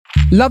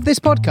Love this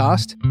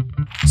podcast?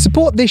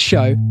 Support this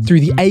show through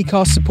the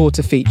Acast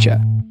supporter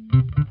feature.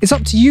 It's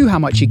up to you how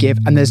much you give,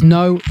 and there's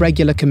no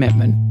regular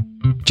commitment.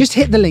 Just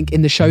hit the link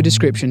in the show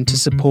description to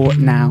support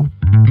now.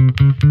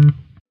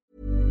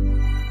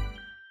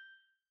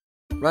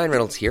 Ryan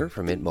Reynolds here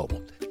from Mint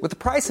Mobile. With the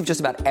price of just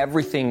about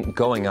everything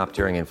going up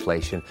during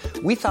inflation,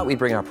 we thought we'd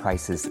bring our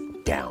prices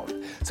down.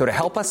 So to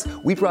help us,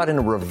 we brought in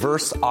a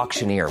reverse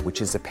auctioneer, which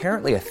is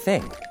apparently a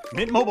thing.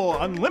 Mint Mobile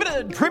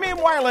Unlimited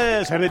Premium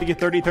Wireless. How to get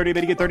 30, 30,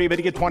 bit to get 30, bit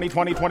to get 20,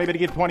 20, 20, bit to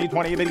get 20,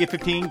 20, bit to get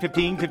 15,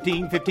 15,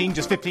 15, 15,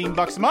 just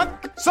 $15 a month?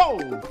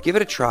 Sold! Give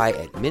it a try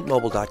at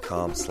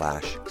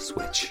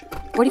mintmobile.com/switch.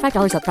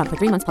 $45 up front for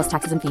 3 months plus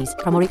taxes and fees.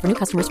 Promo rate for new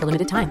customers for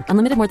limited time.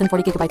 Unlimited more than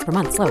 40 gigabytes per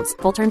month. Slows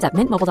full terms at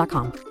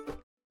mintmobile.com.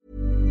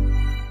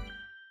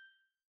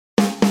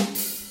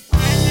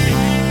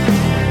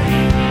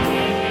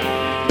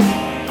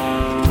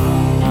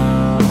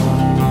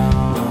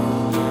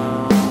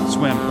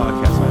 Swim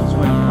podcast, man.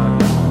 Swim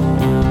podcast.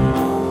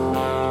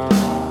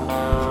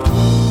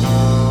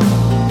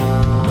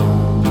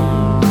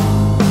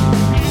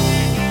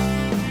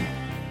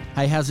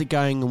 Hey, how's it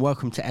going? And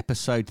welcome to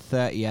episode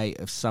 38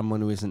 of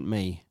Someone Who Isn't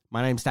Me.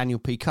 My name's Daniel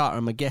P. Carter,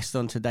 and my guest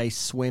on today's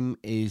Swim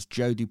is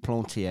Joe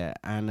Duplantier.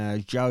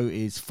 And Joe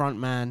is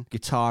frontman,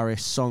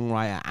 guitarist,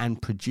 songwriter,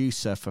 and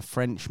producer for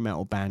French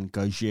metal band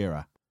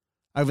Gojira.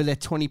 Over their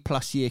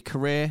 20-plus year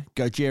career,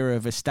 Gojira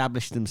have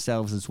established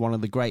themselves as one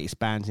of the greatest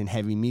bands in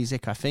heavy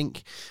music, I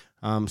think.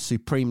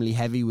 Supremely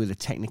heavy with a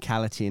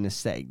technicality and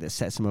aesthetic that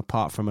sets them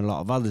apart from a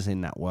lot of others in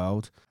that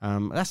world.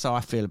 That's how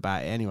I feel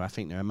about it anyway. I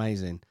think they're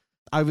amazing.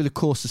 Over the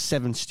course of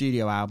 7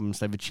 studio albums,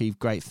 they've achieved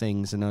great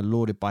things and are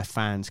lauded by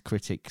fans,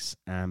 critics,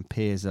 and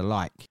peers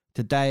alike.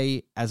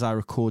 Today, as I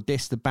record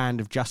this, the band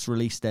have just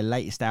released their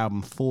latest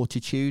album,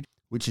 Fortitude,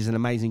 which is an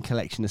amazing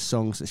collection of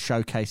songs that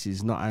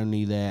showcases not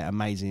only their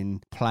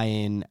amazing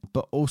playing,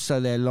 but also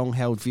their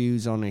long-held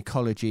views on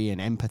ecology and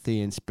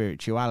empathy and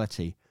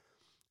spirituality.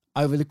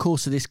 Over the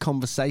course of this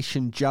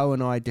conversation, Joe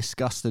and I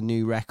discussed the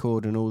new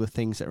record and all the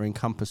things that are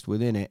encompassed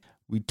within it.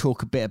 We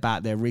talk a bit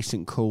about their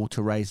recent call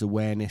to raise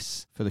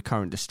awareness for the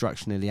current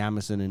destruction of the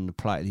Amazon and the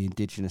plight of the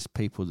indigenous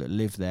people that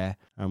live there.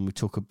 And we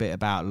talk a bit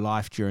about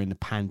life during the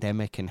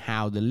pandemic and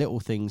how the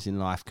little things in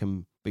life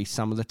can be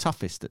some of the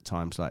toughest at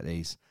times like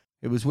these.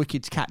 It was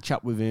wicked to catch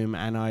up with him,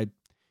 and I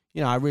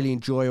really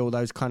enjoy all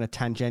those kind of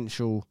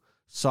tangential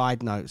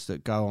side notes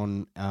that go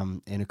on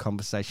in a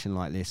conversation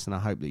like this, and I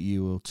hope that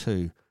you will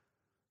too.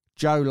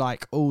 Joe,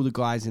 like all the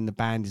guys in the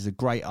band, is a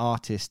great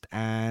artist,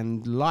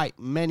 and like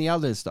many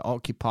others that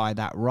occupy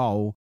that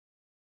role,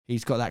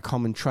 he's got that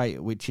common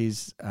trait, which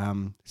is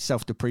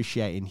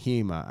self-depreciating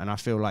humour, and I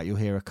feel like you'll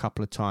hear a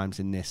couple of times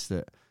in this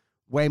that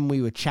when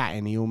we were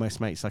chatting, he almost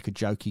makes like a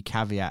jokey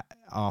caveat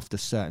after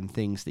certain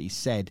things that he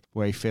said,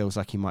 where he feels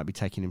like he might be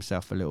taking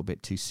himself a little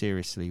bit too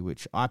seriously,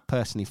 which I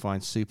personally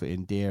find super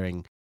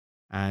endearing,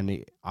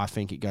 and I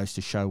think it goes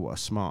to show what a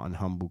smart and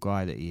humble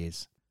guy that he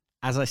is.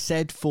 As I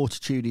said,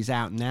 Fortitude is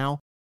out now,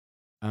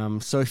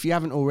 so if you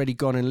haven't already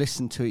gone and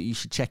listened to it, you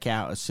should check it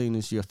out as soon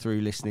as you're through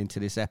listening to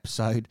this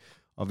episode,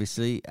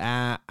 obviously,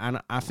 and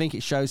I think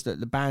it shows that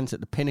the band's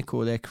at the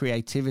pinnacle of their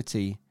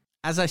creativity.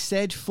 As I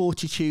said,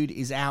 Fortitude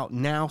is out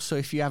now, so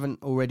if you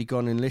haven't already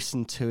gone and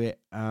listened to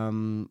it,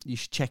 you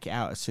should check it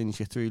out as soon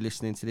as you're through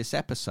listening to this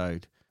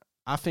episode.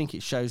 I think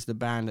it shows the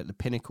band at the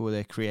pinnacle of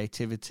their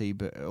creativity,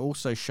 but it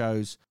also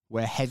shows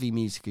where heavy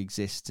music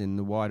exists in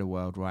the wider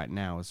world right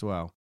now as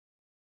well.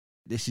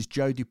 This is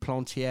Joe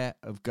Duplantier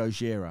of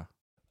Gojira.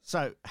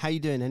 So, how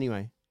you doing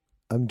anyway?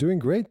 I'm doing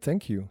great,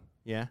 thank you.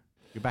 Yeah?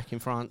 You're back in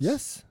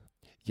France?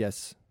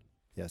 Yes.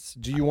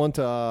 Do you want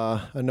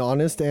an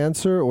honest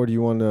answer, or do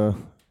you want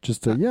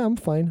just a, yeah, I'm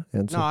fine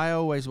answer? No, I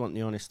always want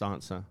the honest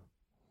answer.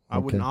 I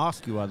wouldn't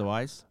ask you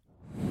otherwise.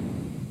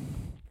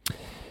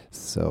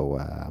 So,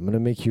 I'm going to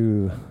make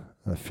you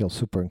feel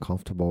super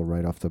uncomfortable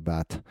right off the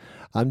bat.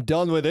 I'm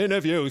done with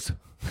interviews.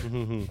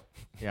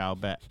 Yeah, I'll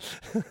bet.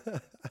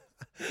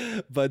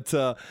 But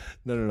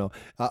no.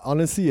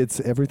 Honestly, it's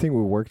everything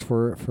we worked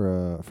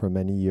for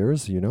many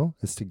years,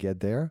 is to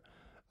get there.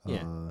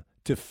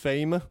 To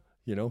fame,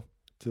 to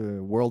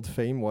world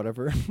fame,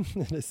 whatever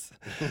it is.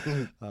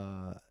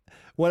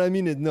 What I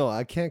mean is, no,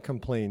 I can't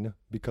complain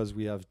because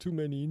we have too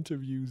many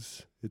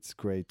interviews. It's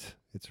great.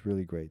 It's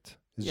really great.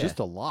 It's just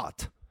a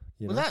lot.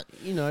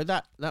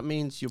 That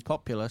means you're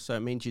popular, so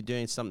it means you're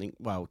doing something.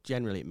 Well,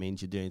 generally, it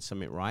means you're doing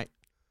something right.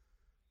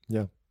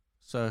 Yeah.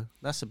 So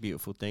that's a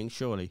beautiful thing,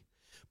 surely.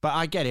 But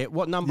I get it.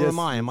 What number am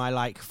I? Am I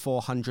like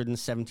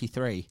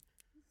 473?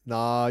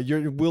 Nah,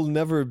 you will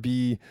never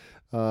be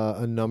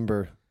a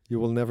number. You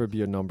will never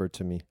be a number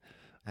to me.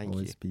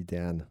 Always be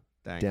Dan.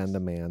 Thanks. Dan the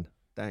man.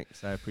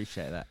 Thanks, I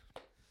appreciate that.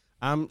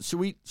 Should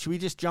we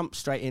just jump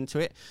straight into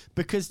it?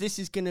 Because this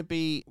is going to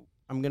be,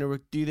 I'm going to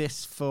do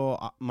this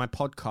for my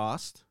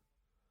podcast,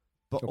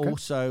 but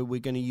also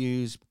we're going to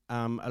use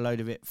a load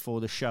of it for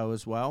the show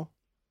as well.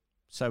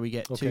 So we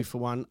get 2 for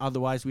 1.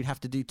 Otherwise, we'd have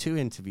to do 2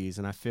 interviews,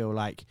 and I feel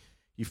like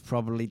you've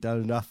probably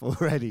done enough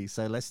already.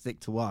 So let's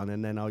stick to 1,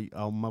 and then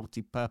I'll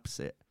multi-purpose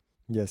it.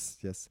 Yes,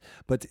 yes.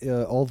 But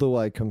although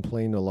I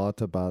complain a lot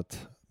about,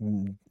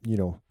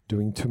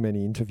 doing too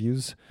many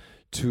interviews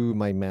to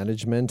my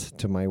management,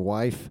 to my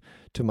wife,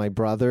 to my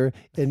brother,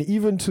 and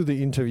even to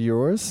the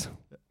interviewers.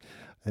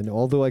 And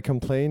although I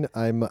complain,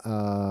 I'm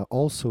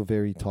also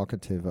very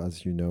talkative,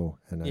 as you know,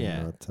 and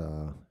I'm not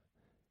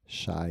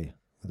shy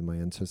with my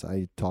answers.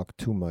 I talk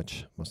too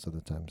much most of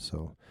the time,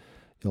 so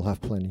you'll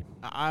have plenty.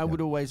 I would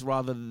always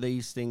rather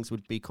these things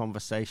would be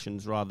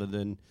conversations rather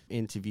than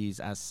interviews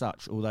as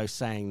such, although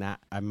saying that,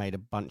 I made a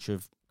bunch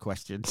of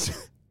questions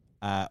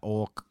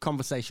or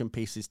conversation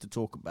pieces to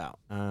talk about.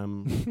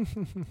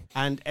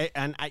 And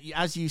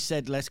as you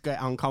said, let's get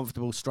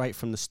uncomfortable straight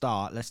from the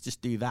start. Let's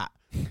just do that.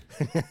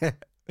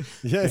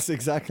 Yes,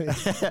 exactly.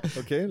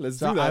 Okay, let's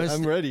do that.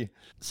 I'm ready.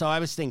 So I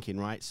was thinking,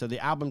 right? So the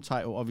album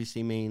title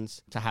obviously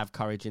means to have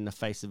courage in the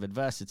face of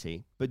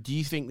adversity. But do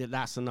you think that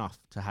that's enough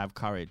to have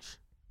courage?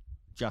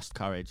 Just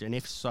courage? And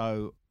if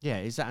so, yeah,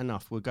 is that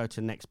enough? We'll go to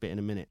the next bit in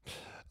a minute.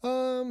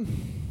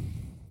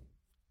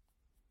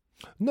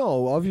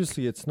 No,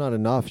 obviously it's not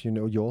enough.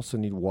 You also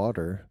need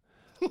water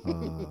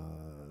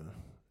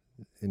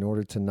in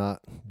order to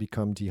not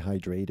become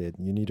dehydrated.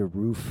 You need a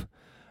roof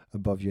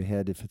above your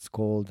head if it's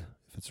cold.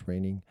 If it's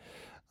raining,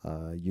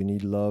 you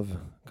need love,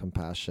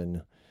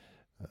 compassion,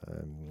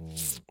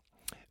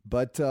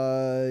 but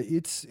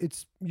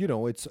it's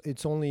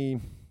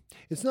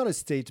not a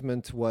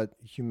statement what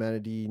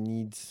humanity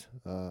needs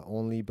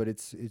only, but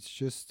it's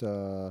just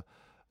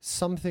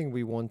something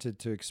we wanted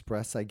to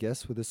express, I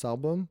guess, with this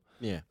album.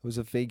 Yeah, it was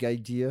a vague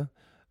idea.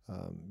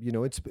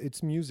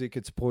 It's music,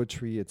 it's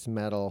poetry, it's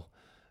metal.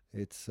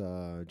 It's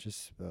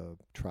just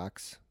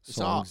tracks,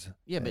 songs. Art.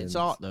 Yeah, but it's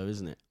art though,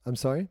 isn't it? I'm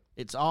sorry?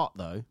 It's art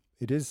though.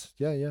 It is,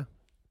 yeah.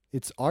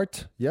 It's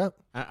art, yeah.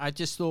 I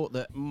just thought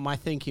that my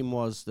thinking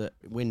was that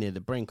we're near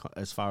the brink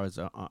as far as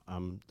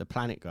the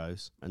planet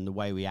goes and the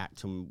way we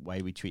act and the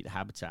way we treat the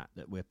habitat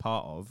that we're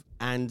part of.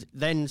 And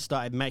then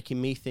started making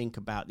me think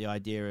about the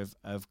idea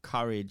of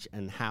courage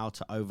and how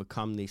to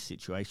overcome these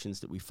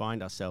situations that we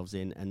find ourselves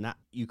in. And that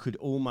you could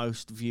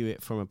almost view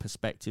it from a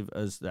perspective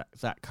as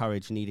that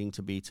courage needing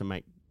to be to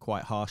make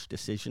quite harsh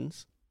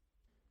decisions.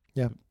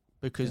 Yeah.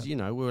 Because,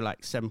 we're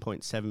like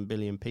 7.7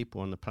 billion people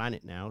on the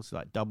planet now. It's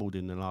like doubled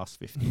in the last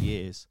 50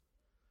 years.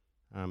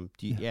 And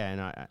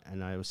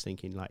I was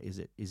thinking, like, is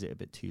it a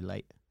bit too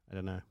late? I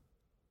don't know.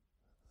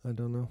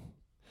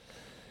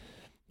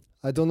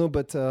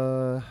 But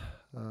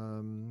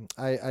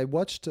I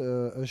watched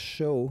a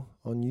show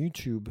on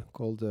YouTube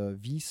called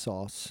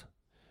Vsauce.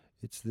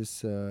 It's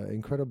this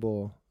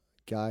incredible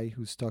guy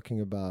who's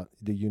talking about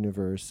the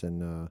universe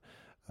and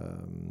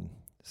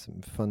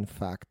some fun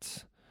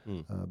facts.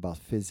 About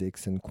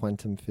physics and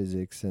quantum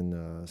physics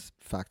and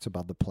facts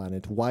about the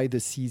planet, why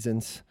the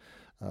seasons,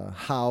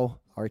 how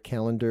our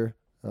calendar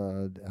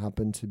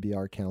happened to be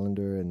our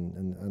calendar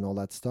and all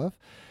that stuff.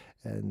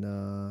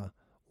 And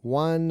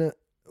one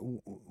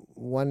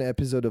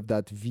episode of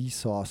that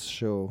Vsauce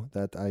show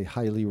that I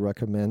highly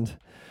recommend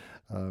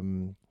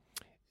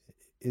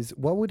is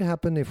what would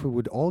happen if we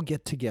would all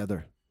get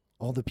together,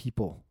 all the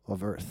people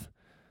of Earth,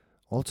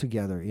 all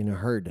together in a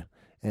herd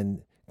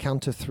and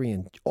count to 3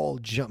 and all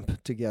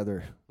jump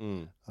together.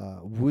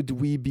 Would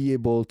we be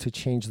able to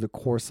change the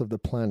course of the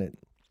planet?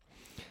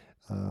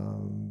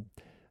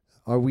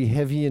 Are we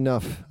heavy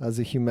enough as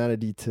a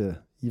humanity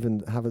to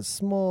even have a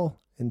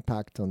small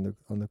impact on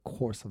the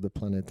course of the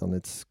planet, on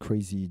its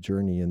crazy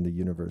journey in the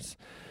universe?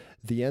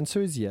 The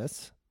answer is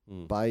yes.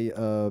 By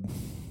a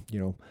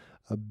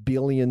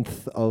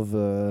billionth of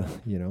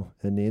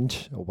an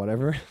inch or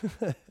whatever.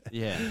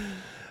 Yeah.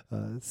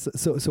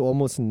 So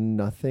almost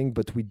nothing,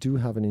 but we do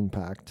have an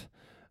impact.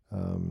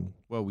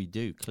 Well, we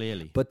do,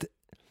 clearly. But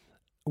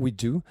we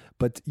do.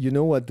 But you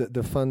know what?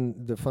 The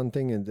fun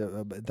thing, and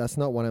that's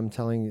not what I'm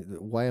telling.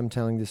 Why I'm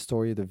telling this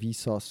story, the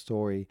Vsauce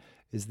story,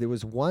 is there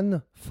was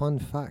one fun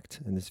fact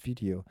in this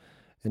video,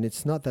 and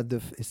it's not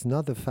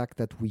the fact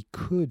that we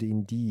could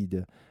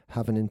indeed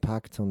have an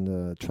impact on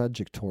the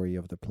trajectory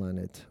of the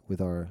planet with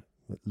our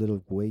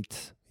little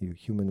weights,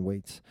 human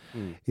weights.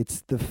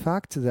 It's the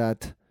fact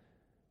that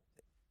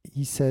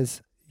he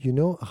says, you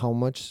know how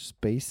much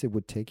space it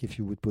would take if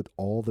you would put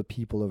all the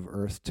people of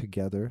Earth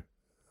together,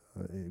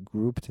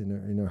 grouped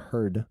in a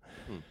herd,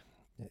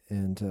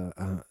 and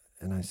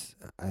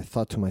I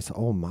thought to myself,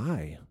 oh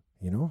my,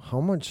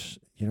 how much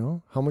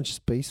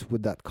space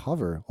would that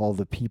cover? All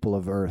the people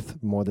of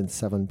Earth, more than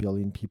 7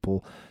 billion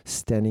people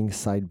standing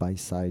side by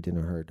side in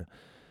a herd.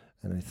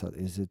 And I thought,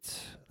 is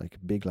it like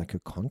big, like a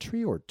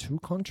country or 2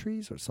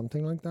 countries or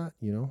something like that?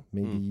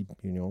 Maybe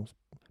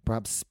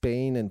perhaps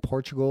Spain and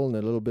Portugal and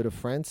a little bit of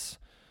France,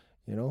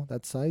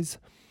 that size.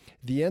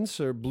 The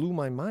answer blew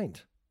my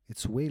mind.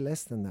 It's way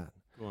less than that.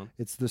 Go on.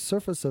 It's the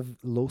surface of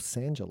Los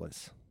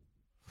Angeles.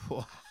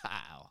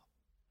 Wow.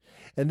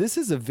 And this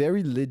is a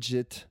very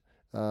legit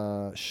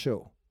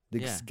show.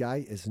 This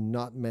guy is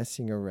not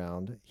messing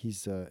around.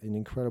 He's an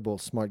incredible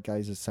smart guy.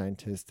 He's a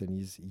scientist, and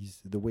he's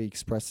the way he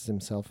expresses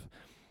himself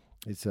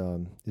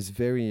is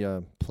very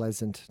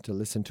pleasant to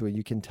listen to. And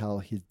you can tell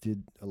he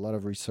did a lot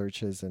of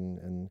researches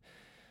and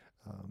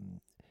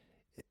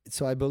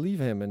so I believe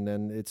him, and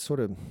then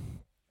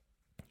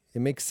it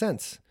makes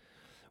sense.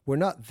 We're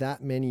not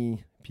that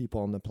many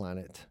people on the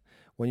planet.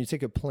 When you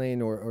take a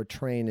plane or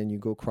train and you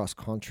go cross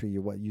country,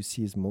 what you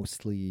see is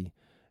mostly,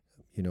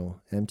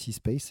 empty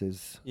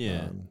spaces.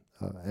 Yeah.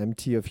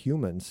 Empty of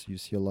humans. You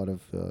see a lot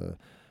of,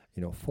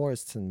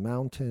 forests and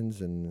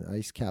mountains and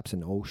ice caps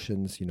and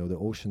oceans. The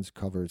oceans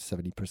cover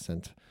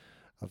 70%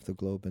 of the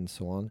globe and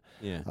so on.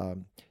 Yeah.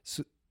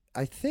 So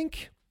I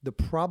think the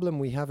problem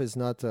we have is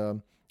not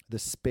the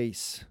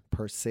space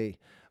per se,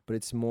 but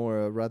it's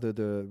more rather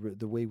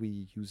the way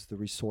we use the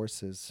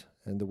resources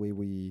and the way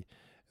we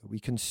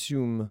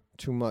consume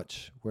too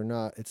much. We're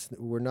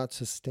not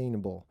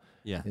sustainable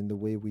in the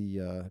way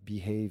we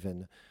behave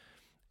and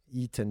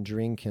eat and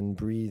drink and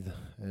breathe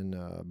and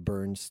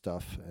burn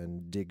stuff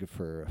and dig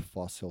for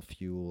fossil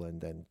fuel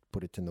and then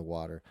put it in the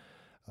water.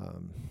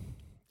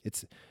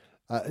 It's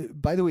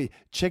by the way,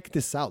 check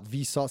this out.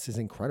 Vsauce is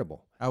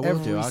incredible.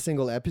 Every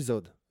single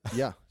episode.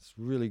 Yeah, it's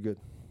really good.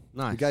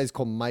 Nice. The guy is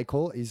called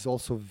Michael. He's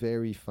also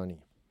very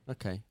funny.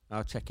 Okay,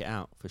 I'll check it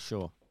out for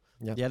sure.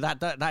 Yeah, yeah,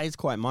 that is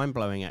quite mind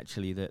blowing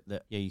actually.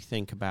 That you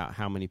think about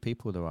how many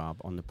people there are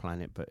on the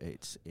planet, but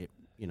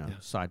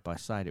side by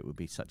side, it would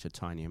be such a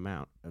tiny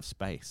amount of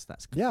space.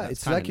 That's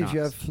it's like nuts. If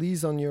you have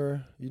fleas on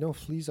your,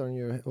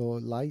 or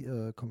light,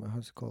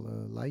 how's it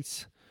called,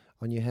 lice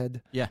on your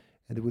head. Yeah.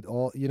 And it would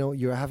all,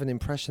 you have an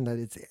impression that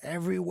it's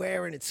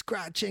everywhere and it's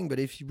scratching. But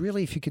if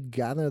you could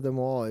gather them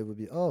all, it would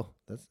be,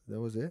 that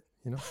was it,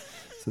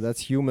 So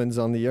that's humans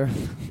on the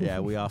earth.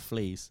 Yeah, we are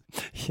fleas.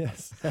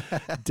 Yes,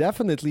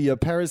 definitely a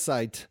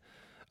parasite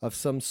of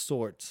some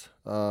sort,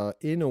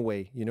 in a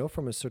way,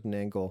 from a certain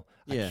angle.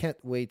 Yeah. I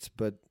can't wait,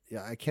 but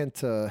I can't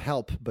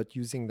help but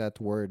using that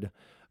word,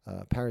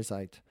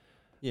 parasite.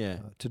 Yeah.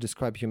 To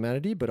describe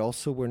humanity, but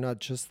also we're not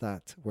just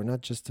that. We're not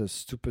just a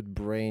stupid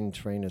brain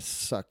trying to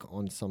suck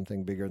on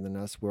something bigger than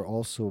us. We're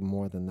also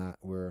more than that.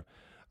 We're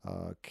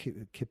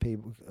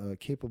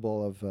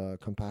capable of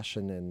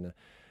compassion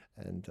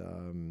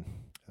and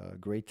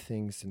great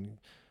things, and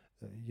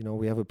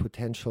we have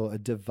a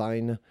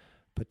divine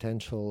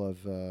potential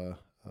of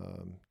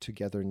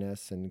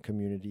togetherness and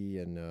community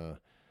and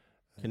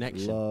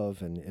connection,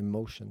 love and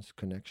emotions,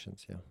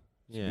 connections. Yeah,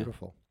 it's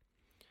beautiful.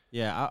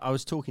 Yeah, I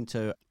was talking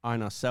to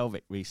Einar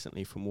Selvik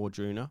recently from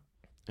Wardruna,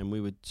 and we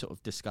were sort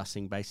of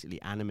discussing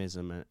basically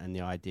animism and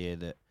the idea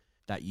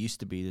that used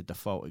to be the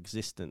default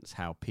existence,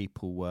 how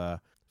people were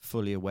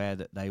fully aware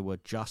that they were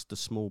just a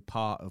small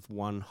part of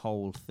one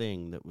whole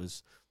thing,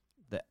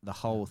 that the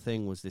whole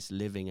thing was this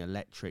living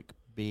electric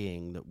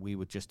being that we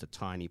were just a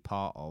tiny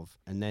part of.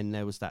 And then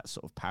there was that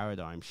sort of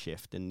paradigm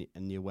shift, and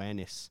the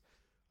awareness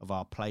of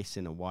our place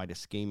in a wider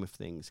scheme of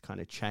things kind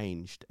of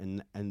changed,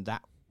 and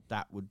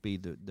that would be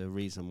the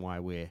reason why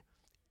we're,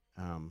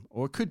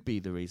 or it could be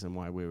the reason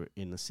why we're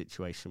in the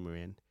situation we're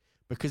in.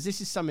 Because this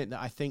is something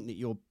that I think that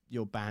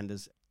your band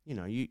has,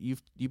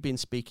 you've been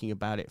speaking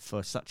about it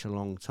for such a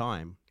long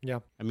time.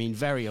 Yeah. I mean,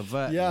 very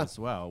overtly as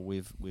well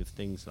with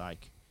things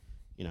like,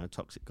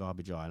 Toxic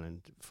Garbage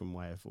Island, From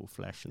Way of All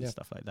Flesh and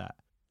stuff like that.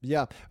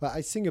 Yeah. Well,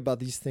 I think about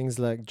these things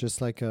just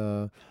like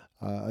a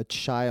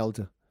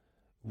child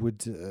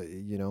would,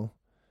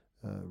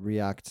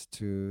 react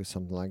to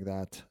something like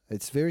that.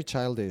 It's very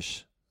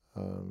childish,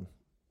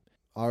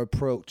 our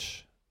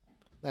approach.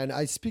 And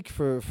I speak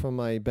for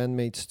my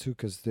bandmates too,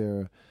 because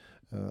they're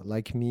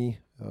like me.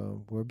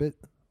 We're a bit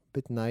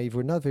naive.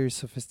 We're not very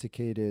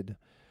sophisticated.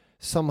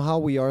 Somehow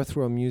we are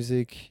through our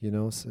music, so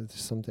there's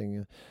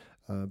something.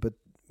 But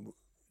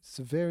it's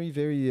a very,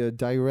 very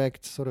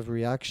direct sort of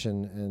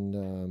reaction,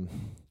 and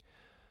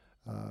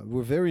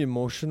we're very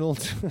emotional.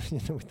 We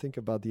think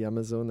about the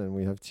Amazon, and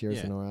we have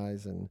tears in our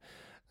eyes, and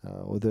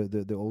or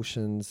the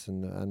oceans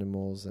and the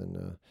animals,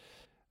 and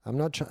I'm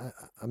not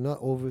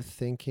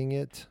overthinking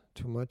it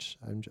too much.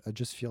 I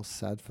just feel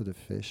sad for the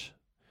fish.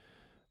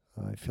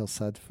 I feel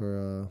sad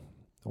for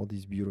all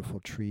these beautiful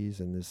trees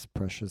and these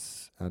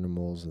precious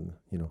animals, and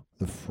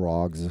the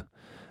frogs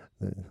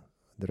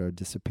that are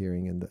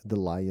disappearing, and the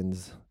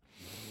lions.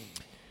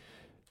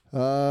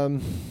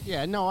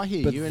 Yeah, no, I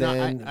hear you,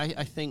 then, and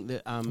I think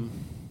that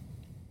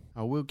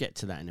I will get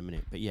to that in a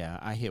minute. But yeah,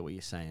 I hear what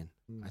you're saying.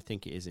 I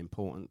think it is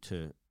important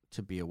to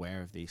be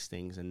aware of these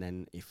things, and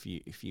then if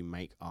you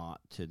make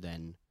art, to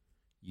then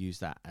use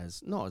that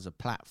as not as a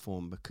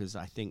platform, because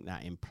I think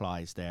that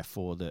implies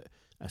therefore that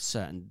a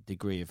certain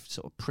degree of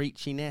sort of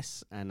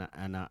preachiness, and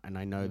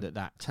I know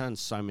that turns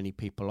so many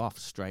people off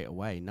straight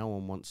away. No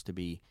one wants to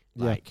be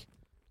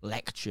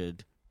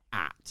lectured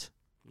at.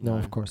 No,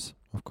 of course.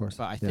 But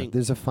I think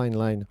there's a fine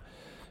line.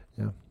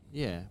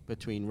 Yeah,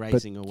 between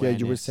raising awareness. Yeah,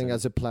 you were saying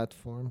as a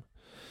platform.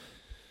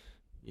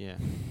 Yeah.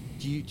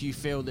 Do you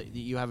feel that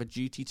you have a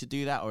duty to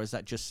do that, or is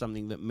that just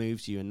something that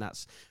moves you? And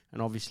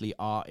obviously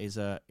art is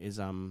a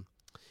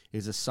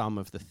sum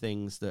of the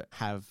things that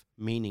have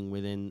meaning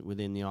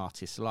within the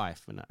artist's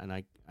life, and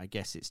I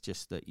guess it's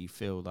just that you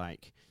feel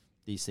like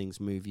these things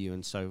move you,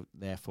 and so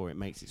therefore it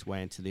makes its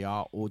way into the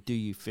art. Or do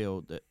you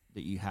feel that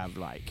you have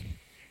like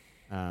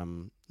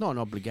not an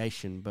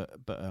obligation, but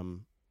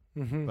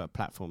but a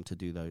platform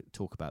to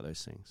talk about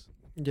those things.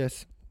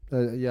 Yes.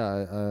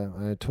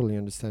 I totally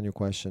understand your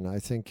question. I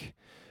think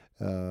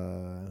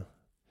I'm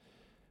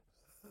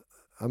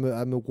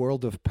a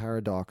world of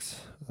paradox,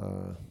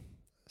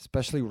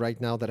 especially right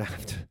now that I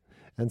have to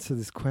answer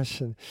this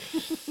question.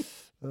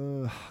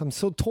 I'm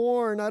so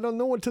torn. I don't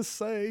know what to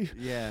say.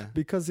 Yeah.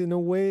 Because in a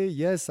way,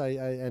 yes, I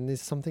and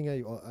it's something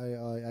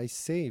I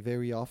say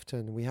very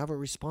often. We have a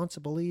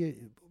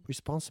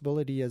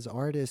responsibility as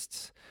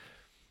artists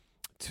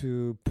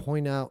to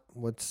point out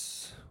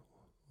what's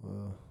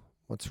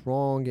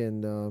wrong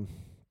and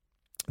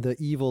the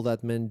evil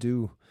that men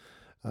do.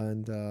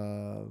 And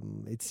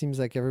it seems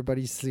like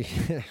everybody's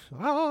sleeping.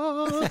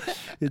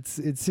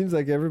 It seems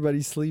like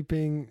everybody's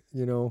sleeping.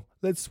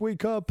 Let's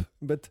wake up.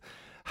 But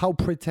how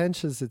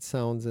pretentious it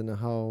sounds and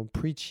how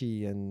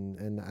preachy,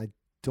 and I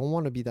don't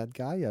want to be that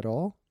guy at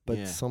all.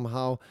 But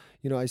somehow,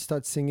 I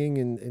start singing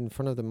in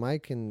front of the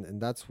mic, and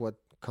that's what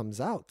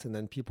comes out. And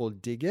then people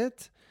dig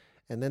it.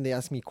 And then they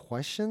ask me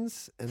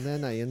questions, and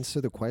then I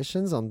answer the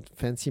questions on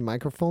fancy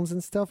microphones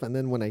and stuff. And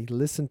then when I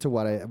listen to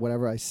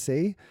whatever I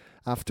say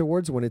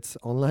afterwards, when it's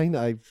online,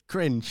 I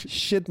cringe,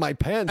 shit my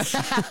pants.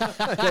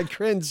 I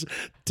cringe,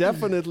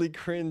 definitely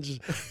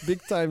cringe,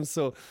 big time.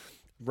 So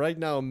right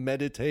now I'm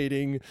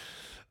meditating,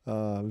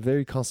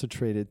 very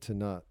concentrated to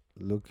not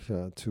look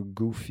too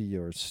goofy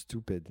or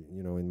stupid,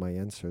 in my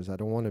answers. I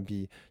don't want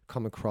to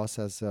come across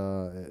as,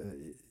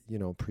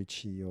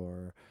 preachy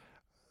or.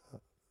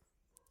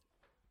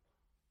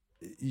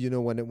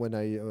 When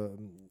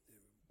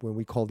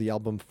we call the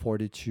album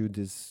Fortitude,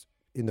 is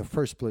in the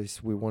first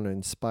place we want to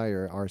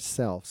inspire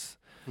ourselves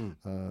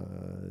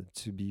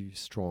to be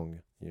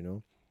strong,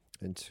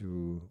 and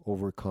to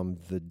overcome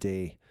the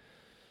day.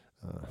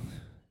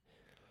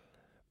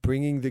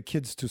 Bringing the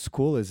kids to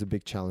school is a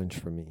big challenge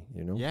for me,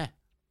 Yeah.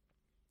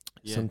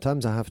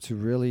 Sometimes I have to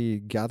really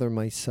gather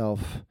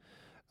myself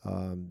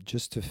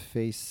just to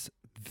face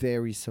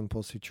very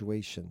simple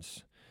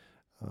situations.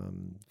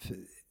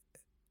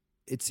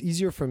 It's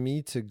easier for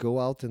me to go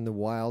out in the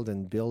wild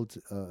and build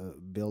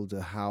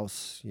a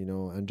house,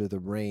 under the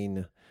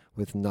rain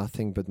with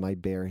nothing but my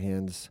bare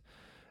hands,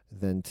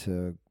 than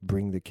to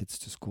bring the kids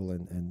to school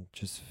and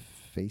just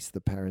face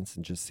the parents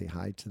and just say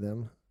hi to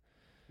them.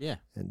 Yeah.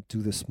 And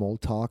do the small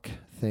talk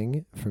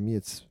thing. For me,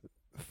 it's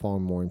far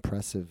more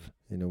impressive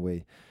in a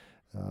way.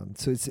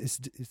 So it's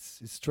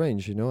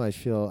strange, I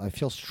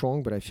feel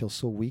strong, but I feel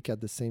so weak at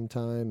the same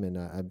time, and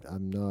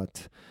I'm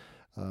not.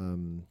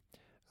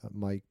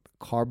 My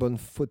carbon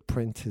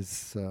footprint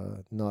is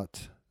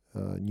not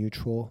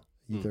neutral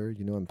either.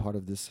 I'm part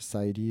of this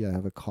society. I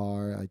have a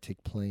car. I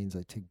take planes.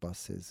 I take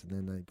buses, and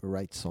then I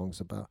write songs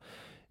about,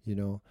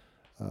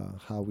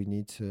 how we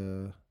need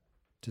to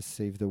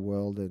save the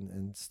world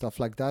and stuff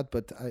like that.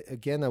 But I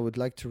would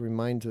like to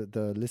remind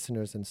the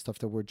listeners and stuff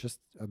that we're just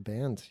a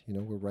band.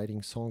 We're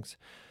writing songs.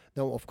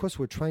 Now, of course,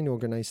 we're trying to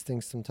organize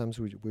things. Sometimes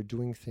we're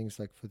doing things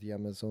like for the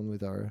Amazon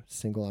with our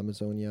single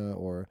Amazonia,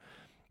 or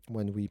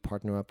when we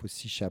partner up with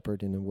Sea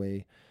Shepherd in a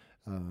way,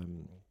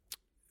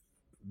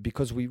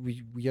 because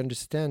we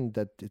understand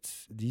that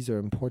these are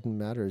important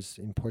matters,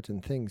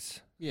 important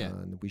things. Yeah.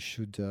 And we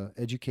should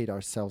educate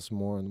ourselves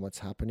more on what's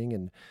happening,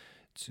 and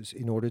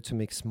in order to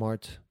make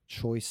smart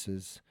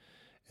choices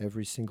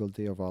every single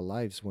day of our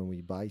lives when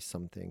we buy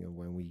something, or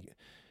when we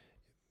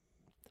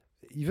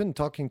even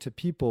talking to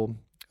people.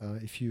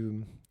 If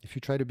you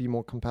try to be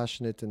more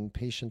compassionate and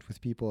patient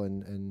with people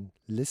and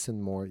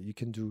listen more, you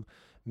can do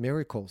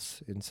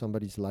miracles in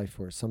somebody's life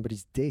or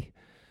somebody's day.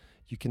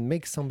 You can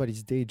make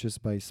somebody's day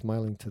just by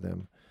smiling to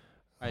them.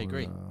 I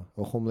agree.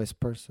 A homeless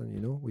person,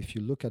 if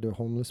you look at a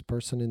homeless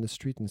person in the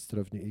street, instead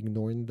of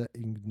ignoring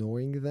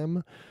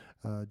them,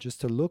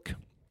 just a look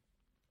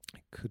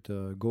could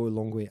go a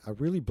long way. I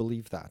really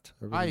believe that.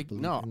 I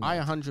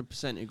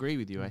 100% agree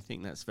with you. I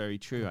think that's very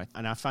true.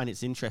 And I find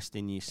it's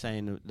interesting you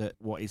saying that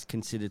what is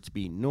considered to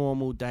be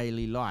normal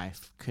daily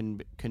life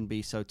can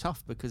be so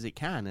tough, because it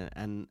can.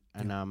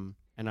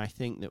 And I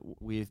think that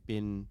we've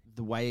been,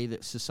 the way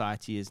that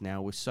society is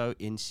now, we're so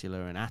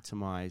insular and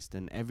atomized,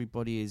 and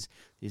everybody is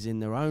in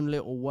their own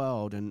little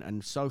world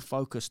and so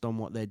focused on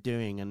what they're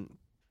doing, and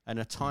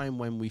a time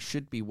when we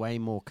should be way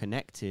more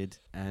connected,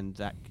 and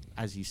that,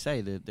 as you say,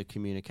 the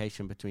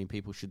communication between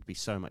people should be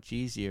so much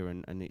easier,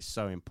 and it's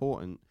so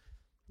important.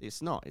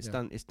 It's not. It's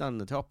done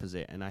the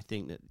opposite. And I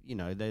think that,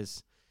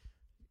 there's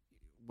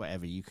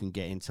whatever, you can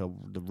get into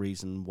the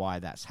reason why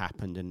that's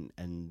happened,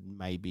 and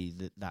maybe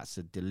that's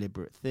a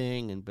deliberate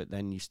thing, but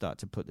then you start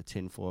to put the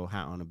tinfoil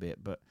hat on a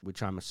bit, but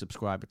which I'm a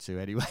subscriber to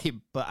anyway.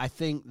 But I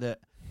think that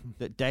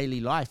daily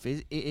life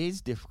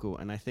is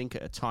difficult, and I think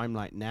at a time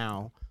like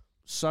now,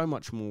 so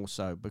much more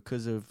so,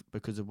 because of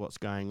what's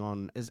going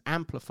on, has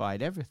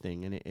amplified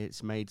everything, and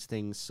it's made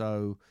things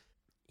so.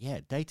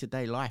 Yeah,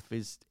 day-to-day life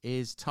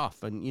is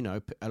tough, and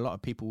a lot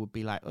of people would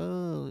be like,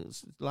 "Oh,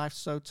 life's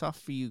so tough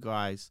for you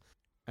guys."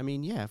 I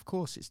mean, yeah, of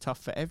course it's tough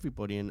for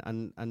everybody,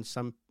 and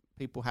some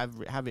people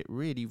have it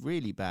really,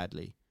 really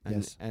badly. And,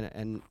 Yes.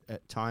 and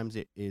at times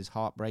it is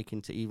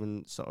heartbreaking to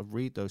even sort of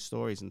read those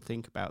stories and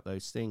think about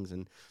those things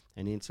and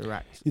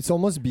interact. It's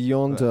almost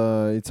beyond.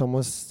 But- It's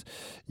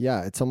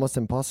almost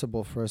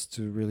impossible for us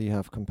to really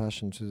have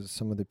compassion to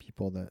some of the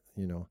people that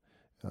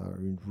are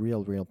in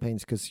real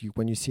pains. Because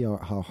when you see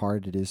how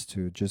hard it is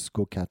to just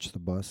go catch the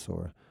bus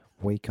or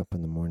wake up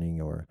in the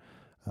morning or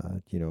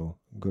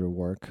go to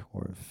work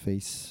or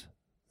face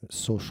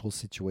social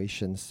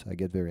situations, I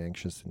get very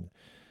anxious in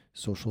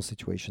social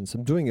situations.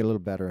 I'm doing a little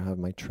better. I have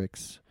my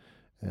tricks,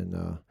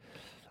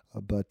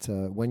 but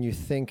when you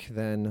think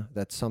then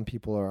that some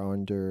people are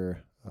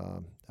under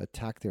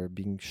attack, they're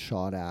being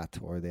shot at,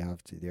 or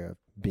they're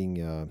being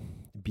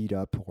beat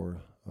up,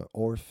 or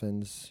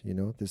orphans.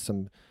 There's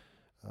some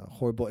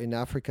horrible. In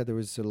Africa, there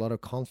was a lot of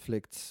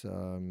conflicts.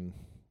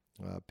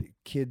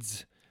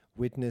 Kids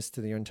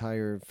witnessed their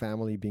entire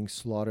family being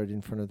slaughtered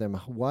in front of them.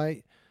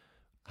 Why?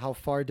 How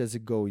far does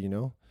it go?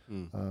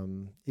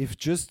 If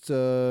just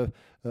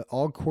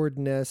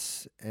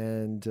awkwardness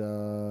and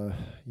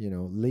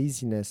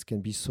laziness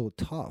can be so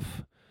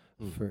tough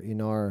for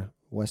in our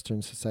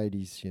Western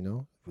societies,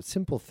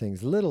 simple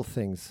things, little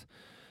things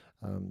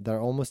that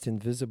are almost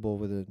invisible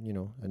with a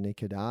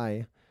naked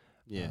eye.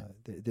 Yeah.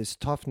 There's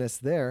toughness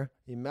there.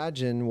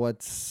 Imagine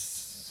what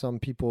some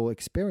people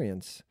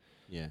experience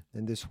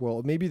in this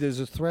world. Maybe there's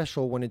a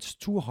threshold when it's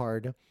too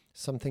hard,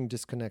 something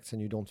disconnects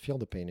and you don't feel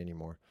the pain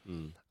anymore.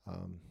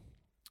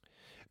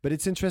 But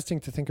it's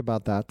interesting to think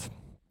about that.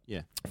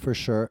 Yeah, for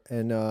sure.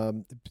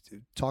 And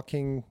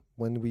talking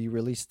when we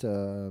released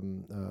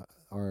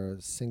our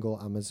single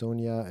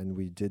Amazonia, and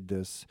we did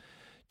this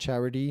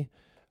charity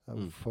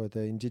for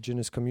the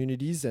indigenous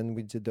communities, and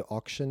we did the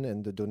auction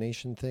and the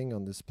donation thing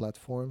on this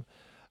platform.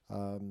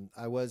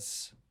 I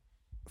was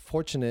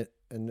fortunate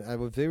and I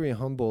was very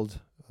humbled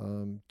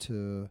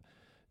to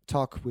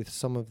talk with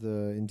some of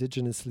the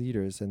indigenous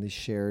leaders, and they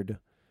shared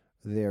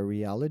their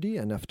reality.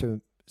 And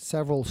after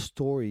several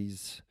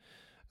stories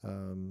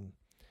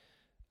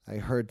I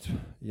heard,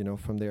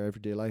 from their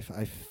everyday life,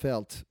 I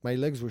felt my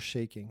legs were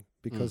shaking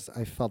because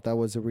I felt that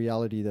was a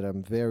reality that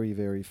I'm very,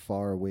 very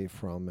far away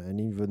from. And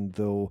even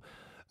though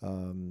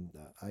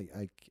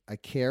I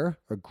care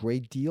a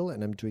great deal,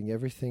 and I'm doing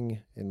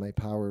everything in my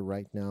power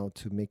right now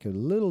to make a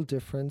little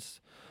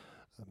difference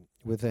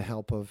with the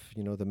help of,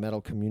 the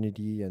metal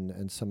community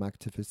and some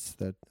activists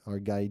that are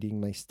guiding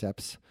my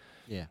steps.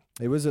 Yeah.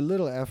 It was a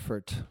little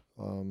effort.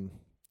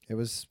 It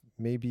was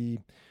maybe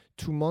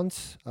 2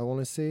 months, I want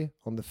to say,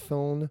 on the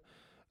phone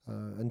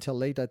until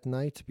late at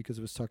night, because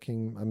I was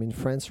talking, I'm in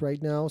France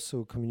right now,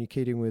 so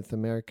communicating with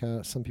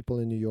America, some people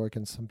in New York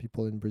and some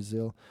people in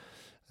Brazil,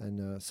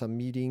 and some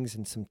meetings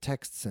and some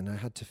texts, and I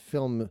had to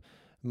film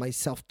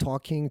myself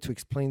talking to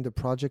explain the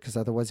project, because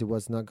otherwise it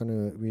was not going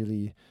to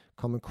really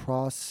come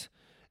across.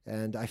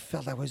 And I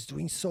felt I was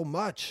doing so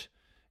much,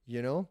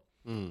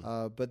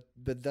 but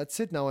that's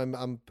it. Now I'm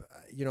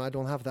I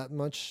don't have that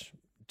much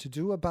to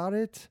do about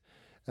it.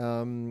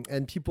 And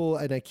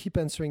I keep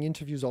answering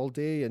interviews all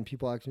day, and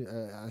people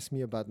ask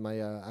me about my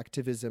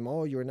activism.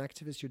 Oh, you're an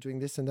activist, you're doing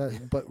this and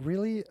that. But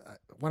really,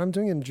 what I'm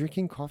doing, I'm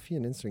drinking coffee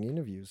and answering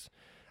interviews.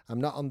 I'm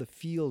not on the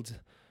field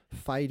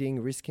fighting,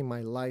 risking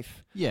my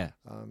life. Yeah.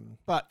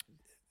 But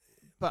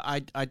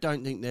I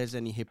don't think there's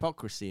any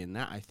hypocrisy in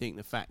that. I think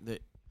the fact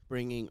that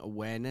bringing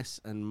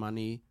awareness and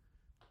money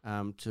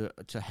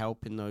to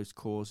help in those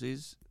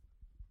causes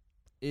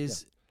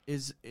is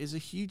a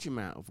huge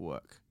amount of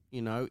work.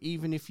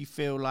 Even if you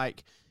feel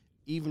like,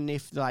 even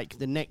if like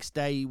the next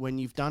day when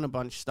you've done a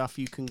bunch of stuff,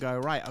 you can go,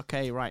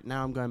 right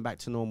now I'm going back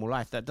to normal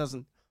life. That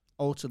doesn't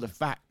alter the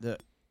fact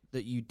that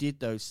you did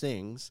those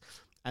things,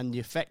 and the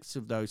effects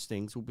of those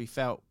things will be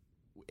felt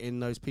in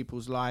those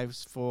people's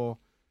lives for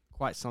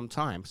quite some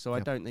time. So I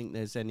don't think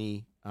there's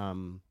any...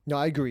 No,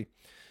 I agree.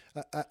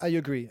 I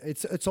agree.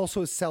 It's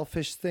also a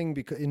selfish thing,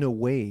 because in a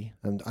way,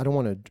 and I don't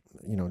want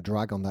to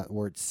drag on that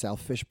word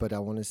selfish, but I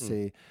want to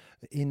say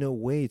in a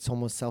way it's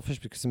almost selfish,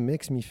 because it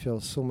makes me feel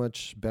so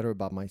much better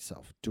about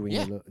myself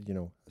doing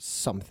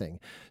something.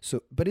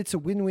 So, but it's a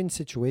win-win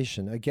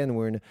situation. Again,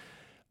 we're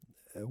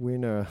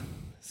in a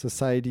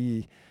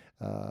society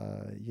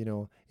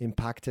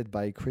impacted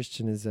by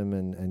Christianism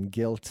and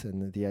guilt,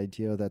 and the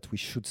idea that we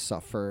should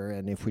suffer,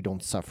 and if we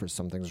don't suffer,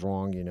 something's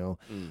wrong,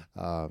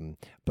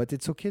 but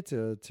it's okay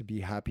to be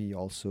happy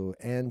also,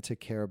 and to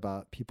care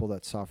about people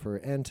that suffer,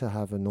 and to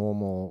have a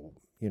normal,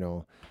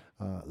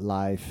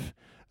 life.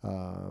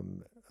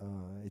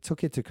 It's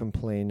okay to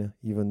complain,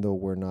 even though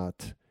we're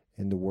not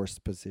in the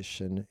worst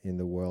position in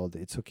the world.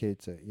 It's okay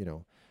to.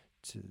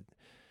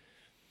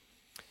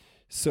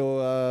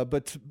 So,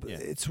 but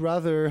it's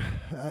rather,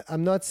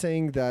 I'm not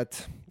saying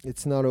that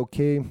it's not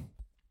okay,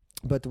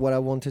 but what I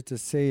wanted to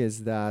say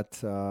is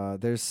that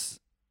there's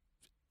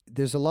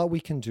a lot we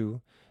can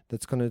do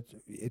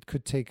it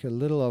could take a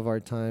little of our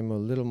time, or a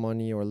little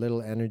money, or a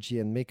little energy,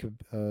 and make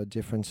a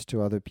difference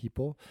to other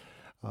people.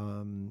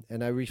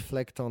 And I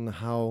reflect on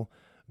how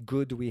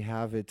good we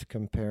have it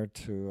compared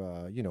to,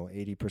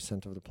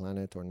 80% of the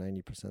planet, or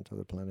 90% of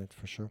the planet,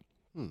 for sure.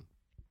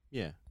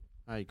 Yeah.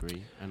 I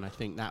agree, and I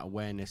think that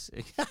awareness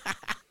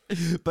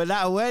But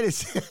that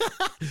awareness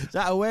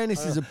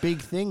is a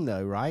big thing,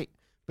 though, right?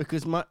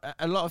 Because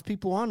a lot of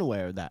people aren't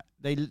aware of that.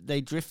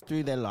 They drift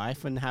through their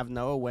life and have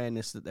no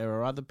awareness that there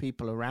are other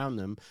people around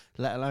them,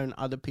 let alone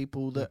other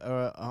people that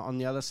are on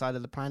the other side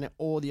of the planet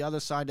or the other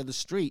side of the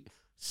street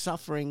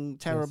suffering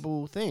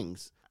terrible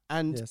things.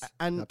 And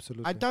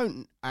absolutely.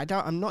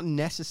 I'm not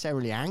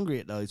necessarily angry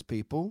at those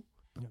people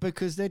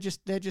because they're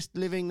just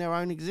living their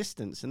own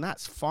existence, and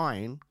that's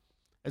fine.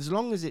 As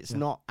long as it's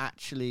not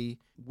actually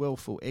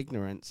willful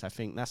ignorance, I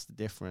think that's the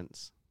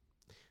difference.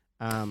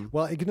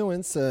 Well,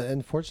 ignorance,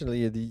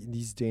 unfortunately,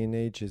 these day and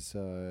age is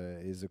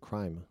a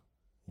crime.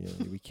 You know,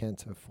 we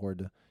can't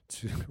afford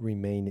to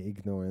remain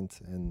ignorant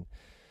and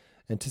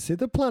to say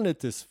the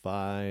planet is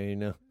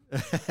fine.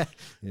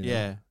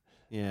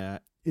 Yeah.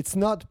 It's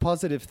not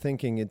positive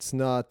thinking. It's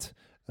not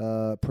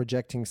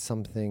projecting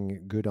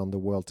something good on the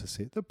world to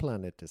say the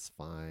planet is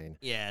fine.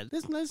 Yeah,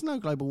 there's no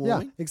global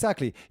warming. Yeah,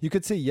 exactly. You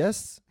could say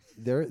yes,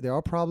 there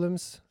are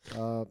problems.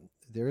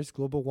 There is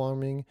global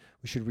warming.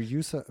 We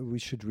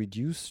should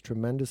reduce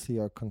tremendously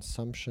our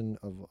consumption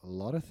of a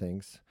lot of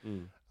things.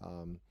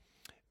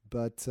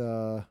 But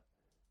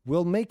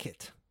we'll make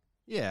it.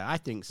 Yeah, I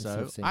think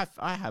so.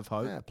 I have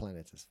hope. Yeah,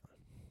 planet is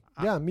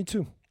fine. Yeah, me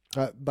too.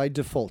 By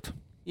default.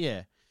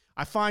 Yeah,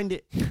 I find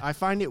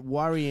it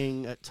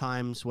worrying at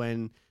times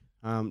when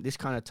this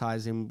kind of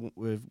ties in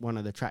with one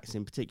of the tracks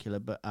in particular.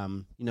 But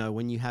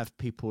when you have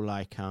people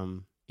like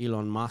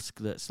Elon Musk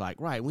that's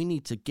like, right, we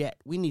need to get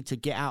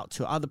out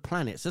to other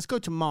planets. Let's go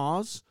to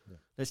Mars. Yeah.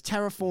 Let's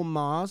terraform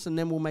Mars, and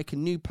then we'll make a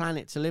new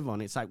planet to live on.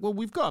 It's like, well,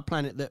 we've got a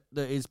planet that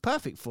is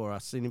perfect for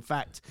us, and in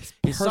fact,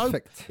 it's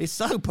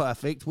so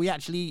perfect. We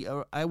actually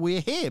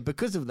we're here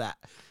because of that.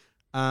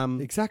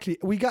 Exactly.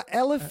 We got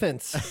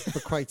elephants for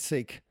Christ's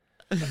sake.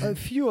 A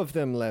few of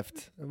them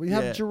left. We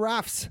have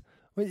giraffes.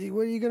 What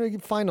are you going to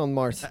find on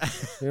Mars?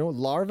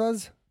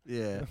 Larvas?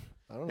 Yeah.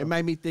 It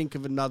made me think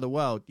of another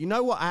world. You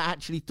know what I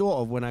actually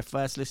thought of when I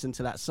first listened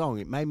to that song?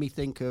 It made me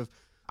think of,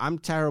 I'm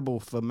terrible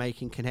for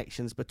making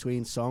connections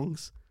between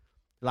songs.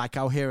 Like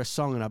I'll hear a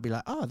song and I'll be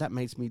like, oh, that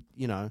makes me,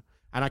 and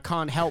I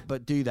can't help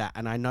but do that.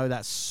 And I know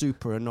that's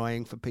super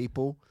annoying for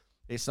people.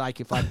 It's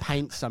like if I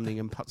paint something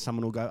and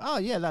someone will go, oh,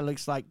 yeah, that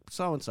looks like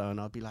so-and-so.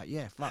 And I'll be like,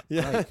 yeah, fuck,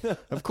 great.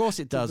 Of course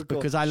it does,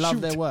 because I love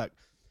their work.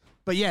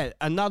 But yeah,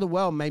 Another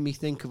World made me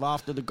think of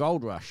After the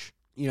Gold Rush.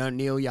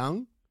 Neil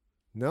Young?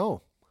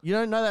 No. You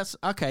don't know that's...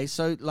 Okay,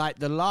 so like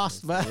the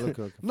last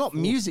verse, not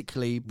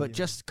musically, but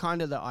just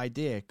kind of the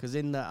idea. Because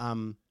in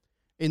the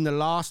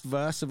last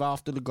verse of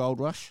After the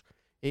Gold Rush,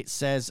 it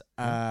says,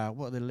 what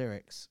are the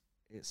lyrics?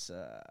 It's...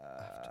 After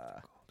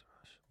the Gold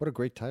Rush. What a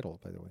great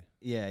title, by the way.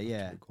 Yeah.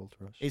 After the Gold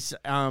Rush. It's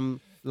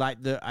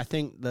I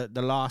think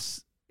the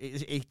last...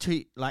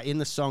 like in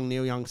the song,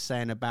 Neil Young's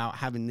saying about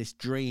having this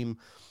dream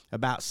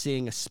about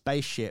seeing a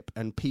spaceship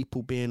and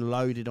people being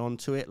loaded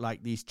onto it,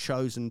 like these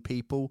chosen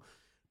people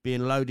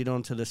being loaded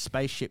onto the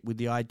spaceship with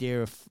the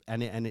idea of,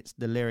 and it's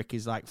the lyric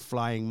is like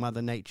flying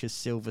Mother Nature's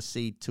silver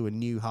seed to a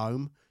new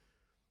home.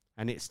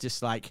 And it's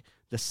just like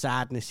the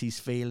sadness he's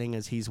feeling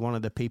as he's one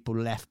of the people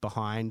left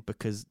behind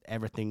because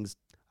everything's,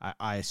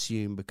 I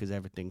assume, because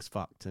everything's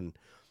fucked and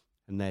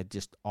they're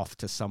just off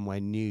to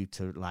somewhere new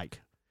to like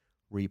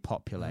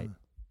repopulate.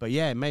 But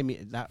yeah, it made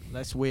me,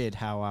 that's weird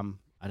how,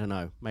 I don't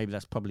know, maybe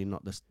that's probably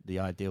not the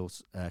ideal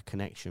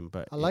connection,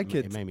 but I like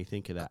it. It made me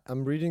think of that.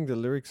 I'm reading the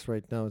lyrics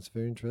right now. It's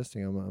very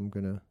interesting. I'm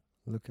going to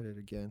look at it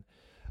again.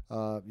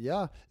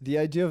 Yeah, the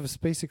idea of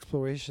space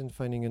exploration,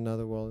 finding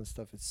another world and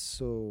stuff, it's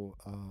so...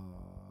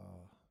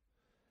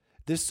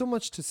 there's so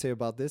much to say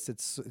about this.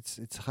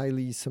 It's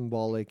highly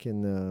symbolic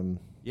and...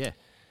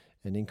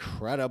 and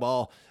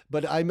incredible.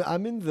 But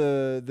I'm in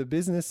the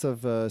business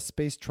of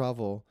space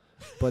travel,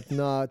 but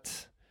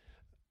not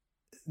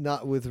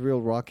with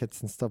real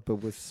rockets and stuff, but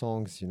with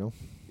songs,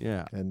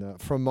 Yeah. And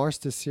From Mars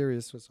to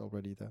Sirius was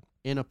already there.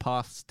 Inner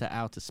Paths to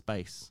Outer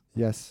Space.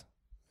 Yes,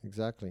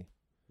 exactly.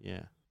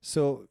 Yeah.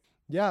 So,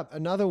 yeah,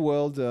 Another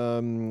World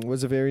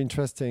was a very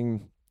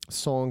interesting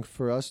song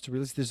for us to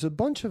release. There's a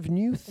bunch of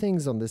new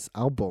things on this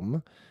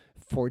album,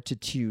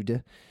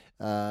 Fortitude,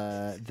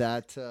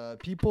 that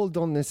people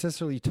don't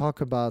necessarily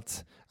talk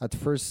about at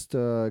first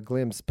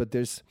glimpse, but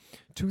there's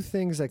two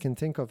things I can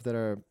think of that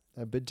are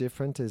a bit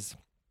different. Is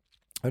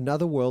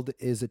Another World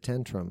is a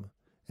tantrum,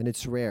 and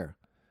it's rare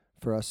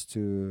for us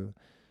to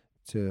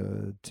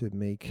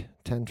make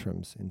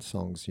tantrums in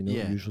songs.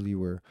 Usually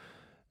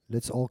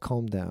let's all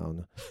calm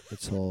down.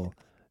 Let's all,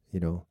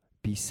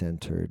 be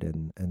centered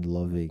and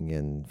loving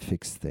and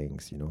fix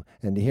things,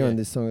 And here on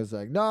this song is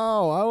like,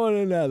 no, I want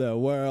another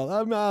world.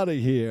 I'm out of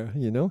here,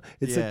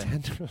 It's a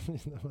tantrum.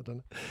 I don't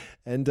know.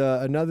 And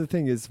another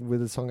thing is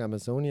with the song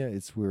Amazonia,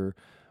 it's we're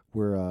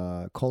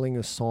calling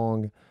a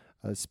song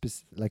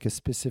like a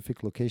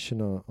specific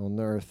location on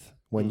Earth,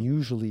 when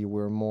usually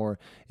we're more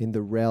in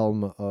the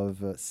realm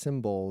of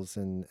symbols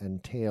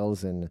and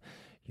tales and,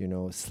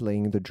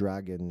 slaying the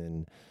dragon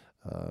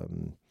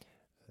and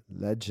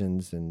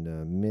legends and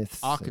myths.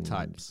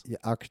 Archetypes.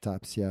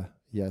 Archetypes,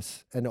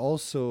 yes. And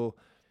also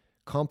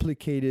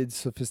complicated,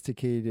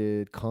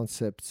 sophisticated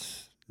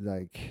concepts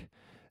like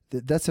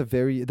that's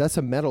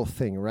a metal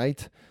thing,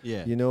 right?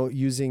 Yeah. You know,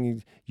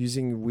 using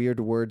weird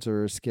words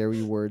or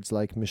scary words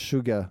like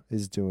Meshuggah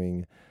is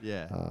doing.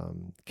 Yeah.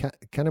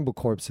 Cannibal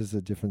Corpse is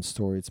a different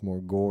story. It's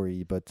more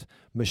gory, but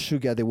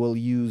Meshuggah, they will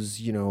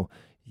use, you know,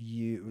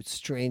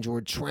 strange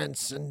word,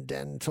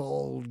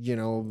 transcendental, you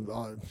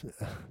know,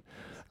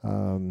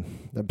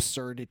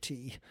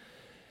 absurdity.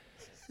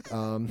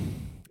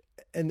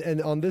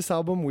 And on this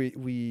album,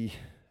 we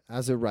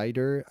as a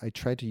writer, I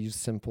try to use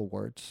simple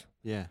words.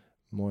 Yeah.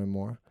 More and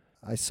more.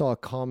 I saw a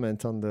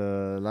comment on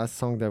the last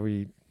song that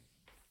we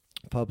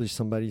published.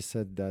 Somebody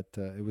said that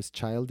it was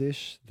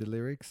childish, the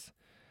lyrics.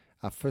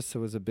 At first, I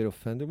was a bit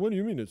offended. What do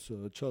you mean it's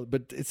child?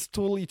 But it's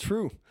totally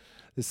true.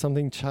 There's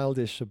something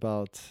childish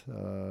about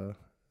the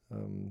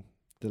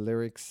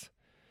lyrics.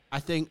 I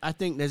think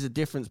there's a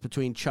difference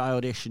between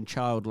childish and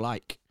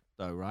childlike,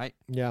 though, right?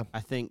 Yeah.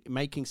 I think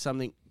making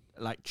something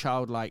like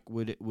childlike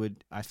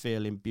would I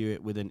feel imbue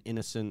it with an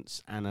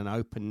innocence and an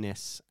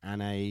openness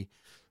and a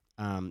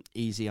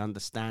easy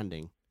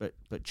understanding, but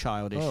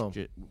childish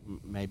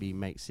maybe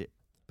makes it.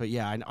 But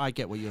yeah, I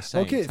get what you're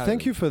saying. Okay, totally.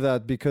 Thank you for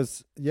that,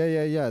 because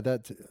yeah.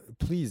 That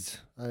please,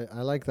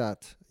 I like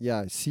that.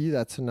 Yeah, see,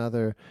 that's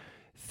another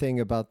thing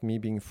about me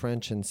being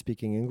French and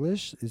speaking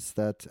English is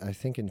that I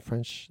think in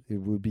French it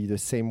would be the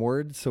same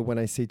word. So when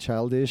I say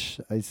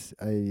childish, I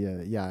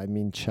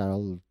mean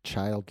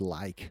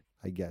childlike,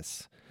 I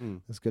guess.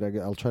 That's good.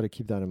 I'll try to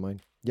keep that in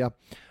mind. Yeah,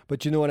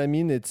 but you know what I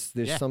mean.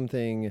 There's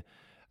something.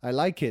 I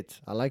like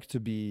it. I like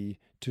to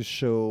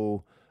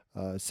show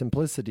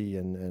simplicity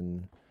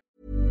and.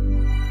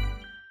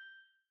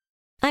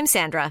 I'm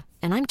Sandra,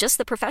 and I'm just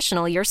the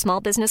professional your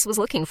small business was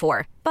looking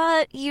for.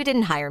 But you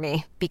didn't hire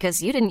me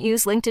because you didn't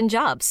use LinkedIn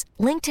Jobs.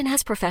 LinkedIn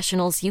has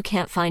professionals you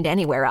can't find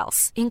anywhere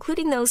else,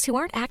 including those who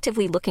aren't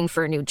actively looking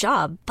for a new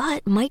job,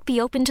 but might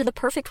be open to the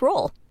perfect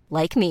role,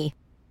 like me.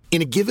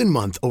 In a given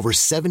month, over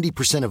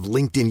 70% of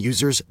LinkedIn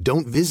users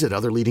don't visit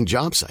other leading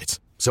job sites.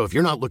 So if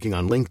you're not looking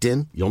on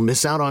LinkedIn, you'll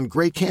miss out on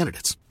great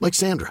candidates like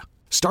Sandra.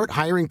 Start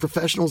hiring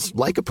professionals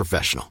like a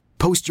professional.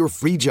 Post your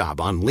free job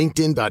on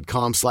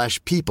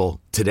linkedin.com/people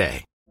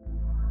today.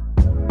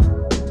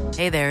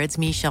 Hey there, it's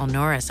Michelle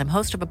Norris. I'm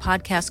host of a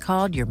podcast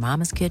called Your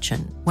Mama's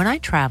Kitchen. When I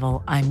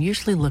travel, I'm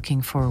usually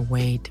looking for a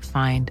way to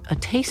find a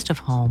taste of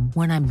home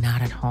when I'm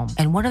not at home.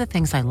 And one of the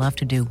things I love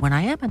to do when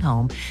I am at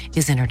home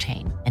is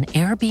entertain. And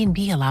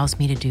Airbnb allows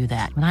me to do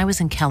that. When I was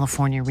in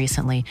California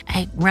recently,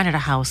 I rented a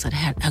house that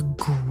had a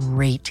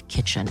great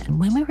kitchen. And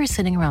when we were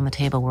sitting around the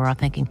table, we were all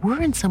thinking,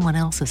 we're in someone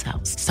else's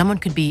house. Someone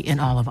could be in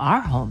all of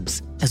our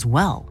homes as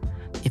well.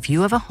 If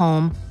you have a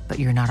home, but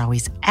you're not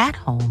always at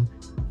home,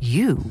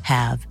 you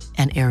have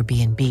an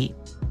Airbnb.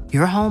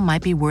 Your home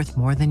might be worth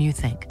more than you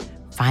think.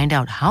 Find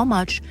out how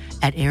much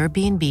at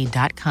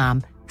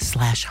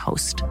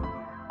airbnb.com/host.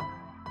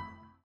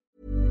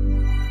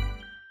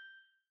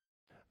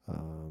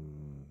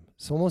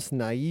 It's almost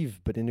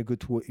naive, but in a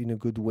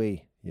good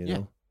way, you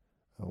know.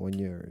 When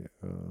you're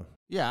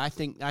I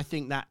think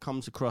that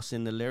comes across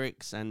in the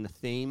lyrics and the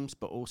themes,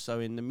 but also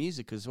in the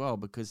music as well,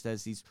 because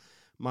there's these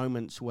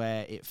moments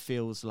where it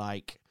feels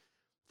like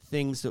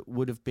things that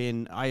would have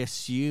been, I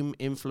assume,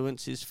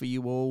 influences for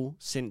you all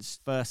since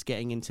first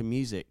getting into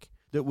music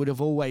that would have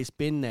always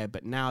been there,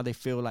 but now they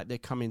feel like they're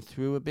coming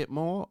through a bit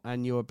more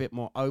and you're a bit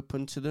more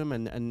open to them,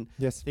 and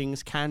yes,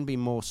 things can be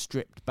more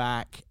stripped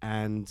back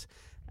and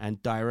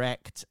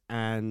direct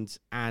and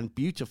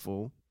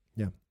beautiful,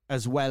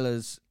 as well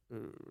as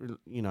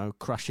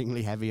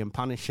crushingly heavy and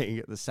punishing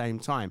at the same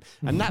time.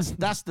 And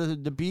that's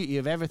the beauty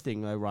of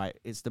everything, though, right?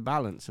 It's the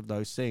balance of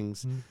those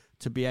things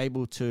to be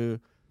able to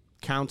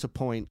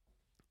counterpoint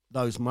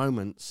those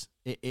moments.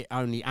 It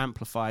only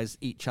amplifies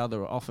each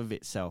other off of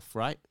itself,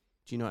 right?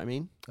 Do you know what I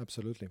mean?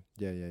 Absolutely.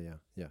 Yeah.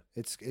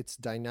 It's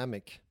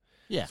dynamic.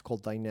 Yeah, it's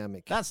called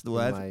dynamic. That's the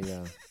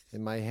word.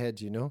 In my head,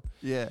 you know.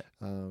 Yeah.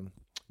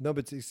 No,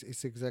 but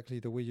it's exactly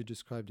the way you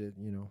described it.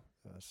 You know.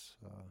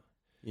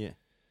 It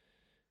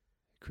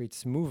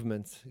creates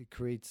movement. It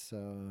creates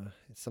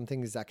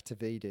something is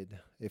activated.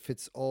 If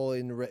it's all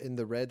in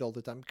the red all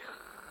the time,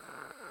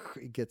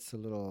 it gets a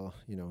little,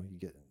 you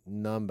get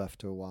numb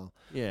after a while.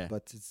 Yeah.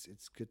 But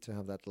it's good to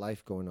have that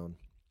life going on.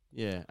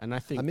 Yeah, and I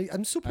think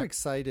I'm super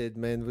excited,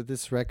 man, with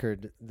this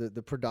record.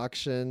 The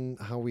production,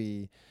 how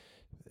we,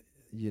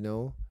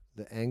 the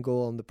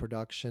angle on the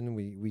production.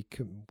 We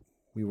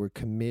were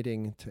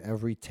committing to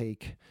every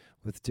take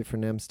with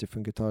different amps,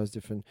 different guitars,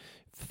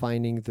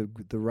 finding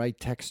the right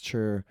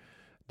texture,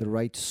 the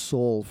right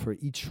soul for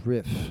each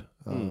riff,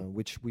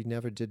 which we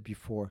never did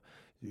before.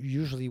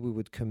 Usually we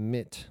would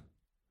commit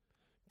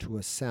to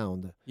a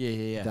sound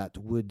that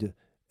would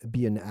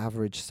be an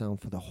average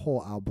sound for the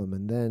whole album,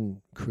 and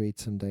then create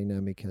some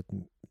dynamic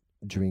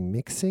during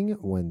mixing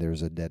when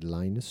there's a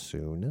deadline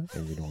soon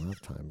and you don't have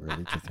time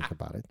really to think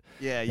about it.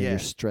 You're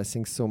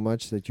stressing so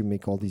much that you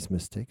make all these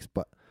mistakes.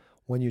 But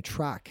when you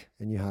track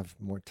and you have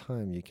more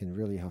time, you can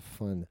really have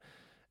fun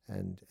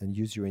and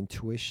use your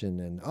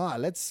intuition and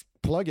let's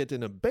plug it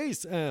in a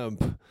bass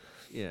amp.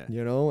 Yeah.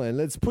 You know, and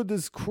let's put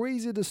this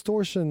crazy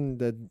distortion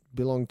that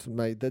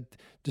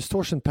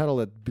distortion pedal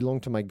that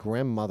belonged to my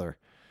grandmother.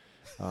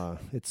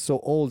 It's so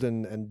old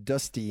and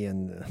dusty,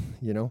 and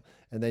you know,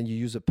 and then you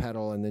use a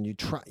pedal, and then you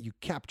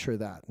capture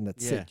that, and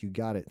that's it. You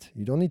got it.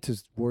 You don't need to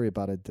worry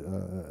about it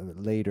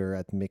later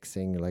at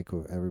mixing, like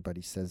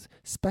everybody says,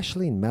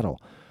 especially in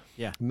metal.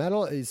 Yeah,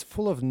 metal is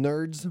full of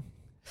nerds.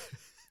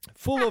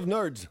 Full of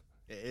nerds.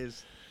 It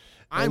is.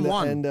 I'm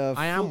one.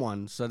 I am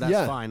one, so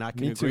that's fine. I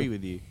can agree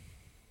with you.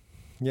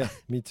 Yeah,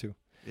 me too.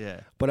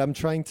 Yeah, but I'm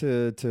trying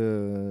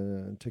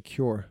to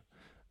cure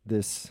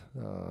this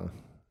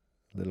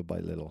little by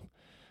little.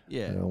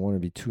 Yeah, I don't want to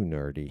be too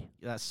nerdy.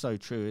 That's so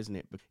true, isn't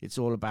it? It's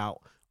all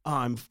about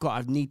I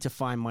need to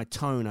find my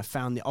tone. I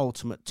found the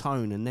ultimate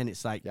tone, and then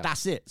it's like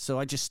that's it. So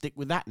I just stick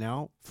with that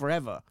now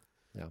forever.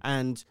 Yeah,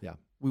 and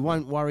we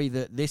won't worry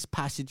that this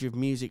passage of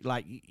music,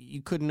 like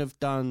you couldn't have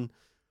done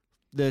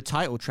the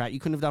title track.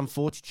 You couldn't have done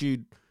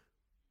Fortitude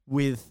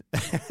with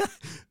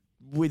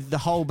with the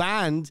whole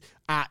band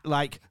at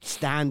like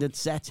standard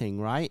setting,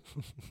 right?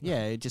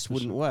 Yeah, it just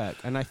wouldn't work.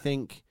 And I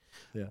think.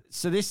 Yeah.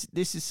 So this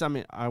is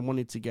something I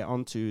wanted to get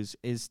onto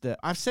is that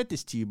I've said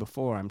this to you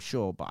before, I'm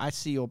sure, but I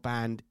see your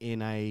band in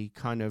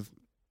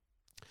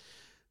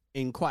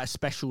quite a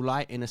special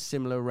light, in a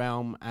similar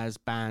realm as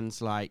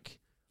bands like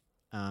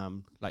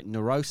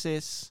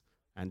Neurosis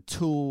and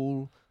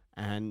Tool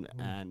and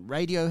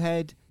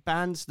Radiohead,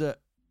 bands that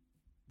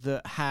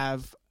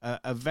have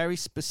a very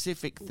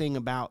specific thing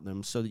about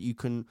them, so that you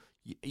can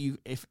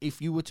if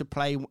you were to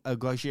play a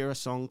Gojira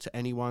song to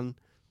anyone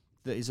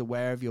that is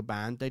aware of your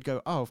band, they'd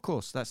go, oh, of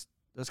course, that's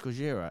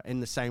Gojira,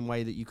 in the same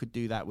way that you could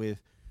do that with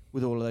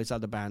all of those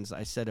other bands that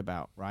I said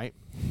about, right?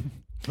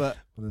 But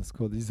well, that's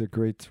cool. These are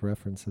great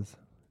references.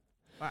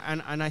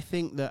 And I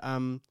think that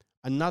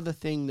another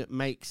thing that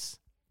makes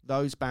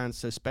those bands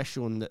so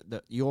special, and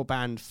that your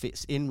band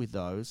fits in with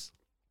those,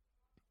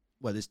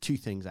 well, there's two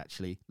things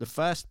actually. The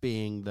first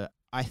being that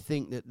I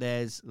think that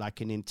there's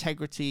like an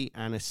integrity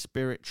and a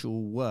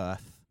spiritual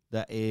worth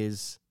that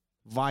is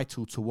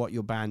vital to what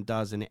your band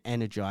does, and it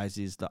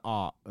energizes the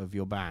art of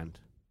your band.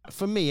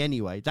 For me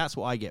anyway, that's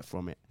what I get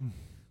from it.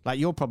 Like,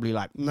 you're probably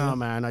like, no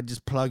man, I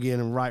just plug in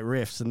and write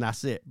riffs and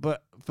that's it.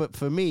 But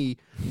for me,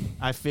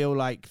 I feel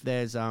like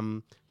there's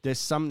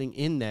something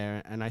in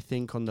there. And I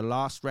think on the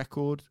last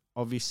record,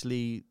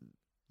 obviously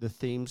the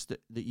themes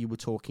that you were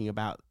talking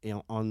about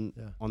on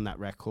that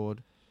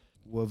record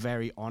were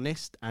very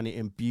honest, and it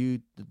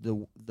imbued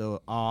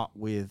the art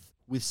with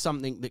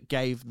something that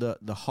gave the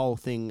whole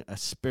thing a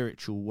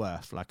spiritual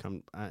worth. Like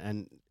and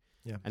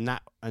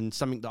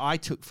something that I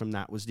took from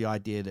that was the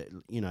idea that,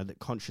 you know, that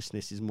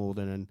consciousness is more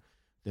than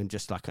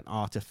just like an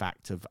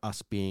artifact of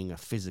us being a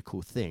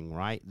physical thing,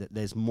 right? That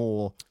there's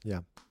more. Yeah.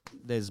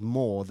 There's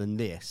more than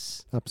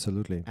this.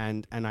 Absolutely.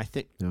 And I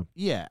think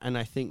and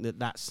I think that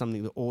that's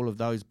something that all of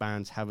those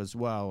bands have as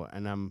well.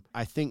 And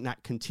I think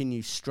that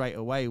continues straight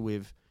away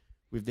with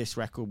this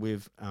record,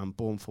 with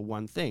Born for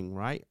One Thing,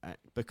 right?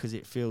 Because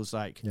it feels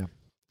like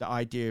the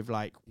idea of,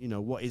 like, you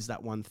know, what is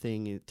that one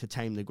thing? To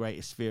tame the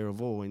greatest fear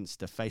of all, and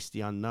to face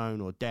the unknown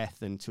or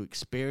death, and to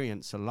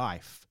experience a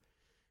life,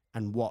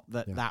 and what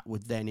that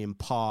would then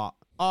impart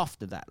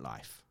after that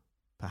life,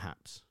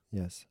 perhaps.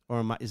 Yes.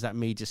 Or is that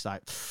me just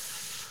like...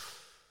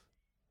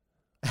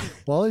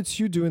 Well, it's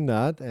you doing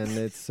that, and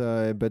it's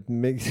but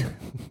makes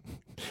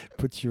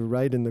puts you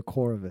right in the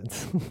core of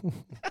it.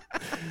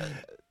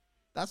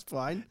 That's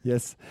fine.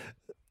 Yes.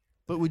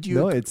 But would you...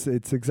 No, it's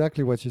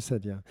exactly what you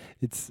said, yeah.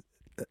 It's...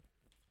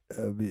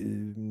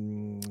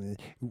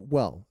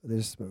 well,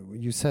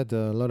 you said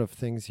a lot of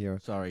things here.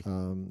 Sorry.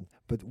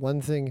 But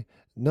one thing...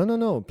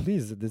 No,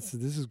 please. This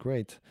is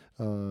great.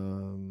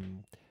 The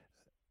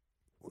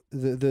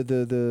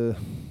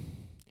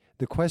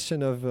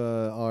question of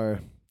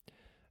our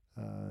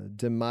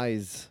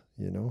demise,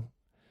 you know,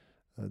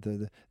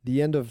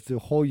 the end of the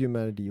whole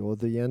humanity, or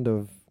the end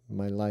of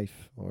my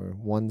life, or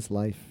one's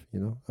life, you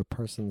know, a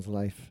person's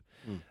life,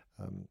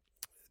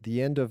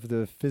 the end of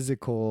the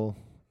physical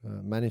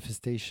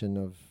manifestation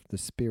of the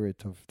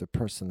spirit, of the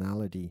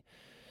personality,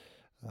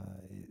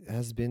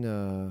 has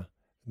been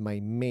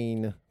my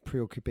main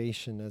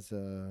preoccupation as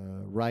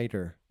a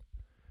writer.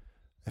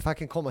 If I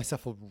can call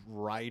myself a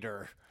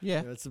writer,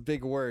 yeah, it's a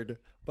big word,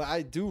 but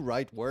I do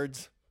write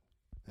words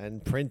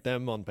and print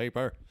them on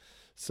paper.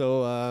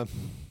 So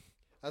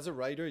as a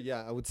writer,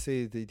 I would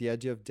say the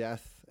idea of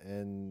death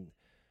and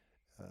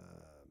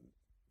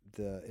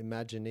the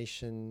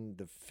imagination,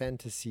 the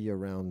fantasy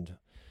around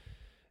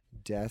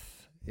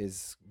death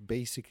is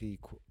basically,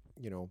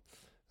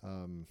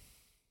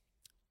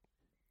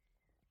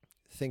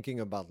 thinking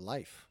about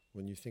life.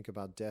 When you think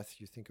about death,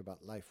 you think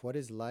about life. What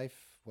is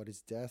life? What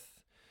is death?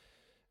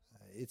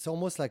 It's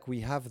almost like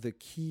we have the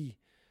key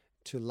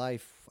to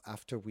life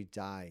after we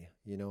die,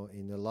 you know,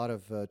 in a lot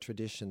of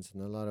traditions,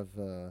 and a lot of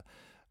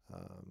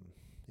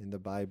in the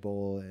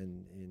Bible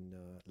and in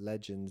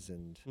legends,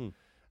 and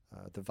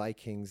the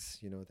Vikings,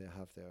 you know, they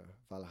have their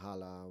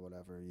Valhalla,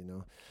 whatever, you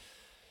know.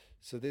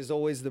 So there's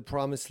always the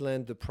promised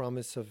land, the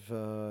promise of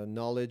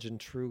knowledge and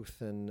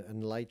truth and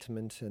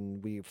enlightenment,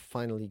 and we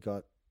finally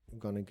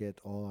gonna get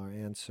all our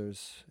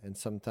answers. And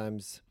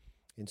sometimes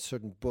in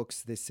certain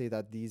books they say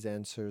that these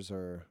answers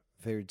are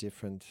very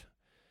different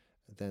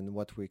than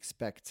what we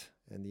expect,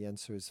 and the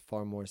answer is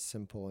far more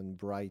simple and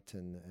bright.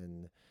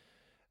 And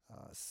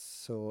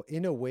so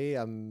in a way,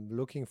 I'm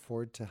looking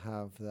forward to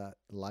have that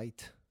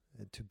light,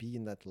 to be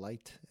in that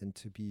light, and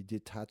to be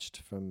detached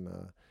from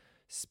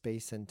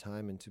space and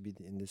time, and to be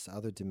in this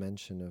other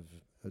dimension of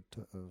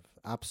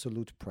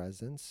absolute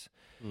presence.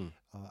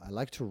 I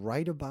like to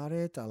write about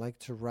it. I like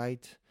to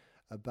write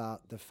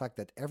about the fact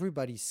that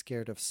everybody's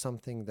scared of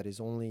something that is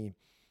only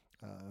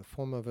a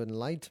form of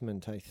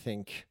enlightenment, I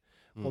think.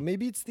 Or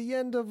maybe it's the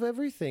end of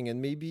everything.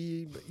 And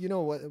maybe, you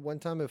know, one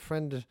time a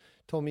friend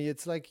told me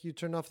it's like you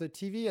turn off the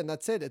TV and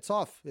that's it. It's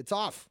off. It's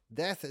off.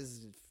 Death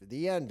is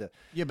the end.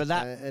 Yeah, but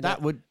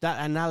that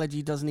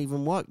analogy doesn't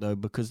even work though,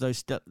 because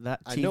that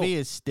TV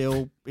is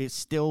still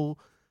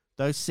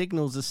those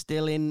signals are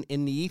still in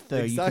the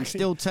ether. Exactly. You can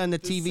still turn the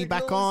TV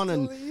back on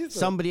and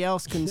somebody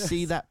else can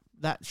see that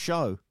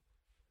show.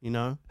 You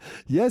know?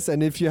 Yes,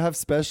 and if you have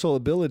special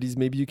abilities,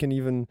 maybe you can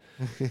even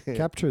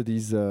capture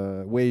these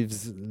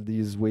waves,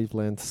 these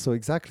wavelengths. So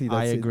exactly,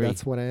 I agree.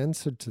 That's what I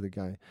answered to the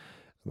guy.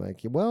 I'm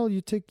like, well,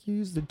 you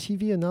use the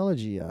TV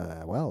analogy.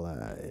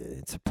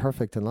 It's a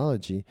perfect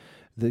analogy.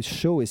 The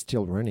show is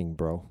still running,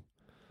 bro.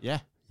 Yeah.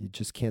 You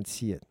just can't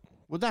see it.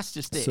 Well, that's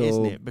just it,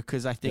 isn't it?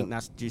 Because I think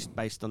that's just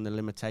based on the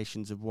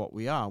limitations of what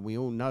we are. We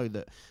all know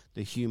that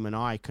the human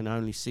eye can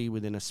only see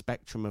within a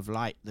spectrum of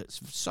light that's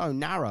so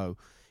narrow,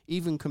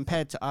 even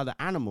compared to other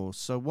animals.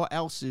 So what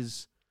else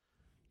is,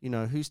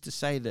 who's to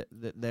say that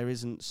there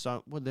isn't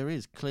there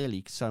is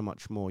clearly so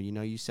much more.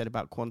 You said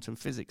about quantum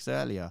physics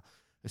earlier.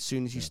 As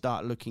soon as you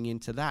start looking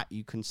into that,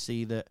 you can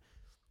see that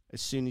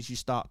as soon as you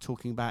start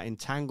talking about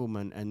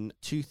entanglement and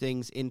two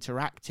things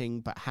interacting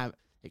but have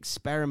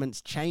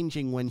experiments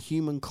changing when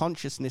human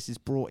consciousness is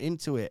brought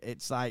into it,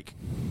 it's like,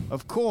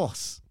 of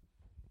course.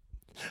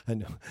 I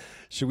know.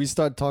 Should we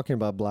start talking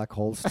about black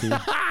holes too?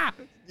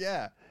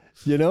 Yeah.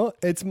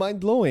 It's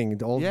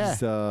mind-blowing, all these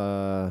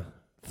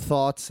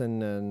thoughts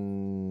and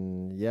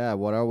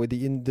what are we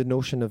the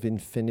notion of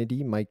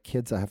infinity? My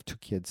kids, I have two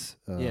kids,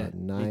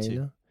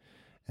 9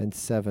 and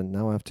 7.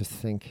 Now I have to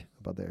think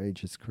about their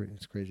age. It's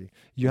crazy.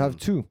 You have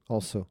two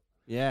also.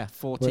 Yeah,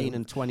 14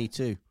 and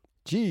 22.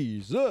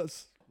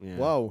 Jesus. Yeah.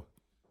 Wow.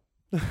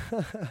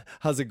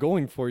 How's it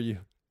going for you?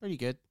 Pretty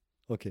good.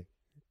 Okay.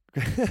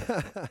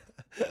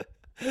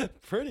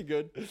 Pretty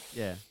good.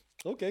 Yeah.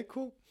 Okay,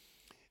 cool.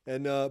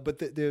 And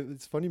but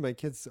it's funny, my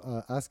kids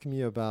ask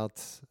me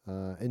about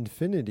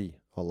infinity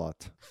a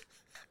lot.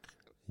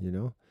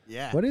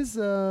 Yeah. What is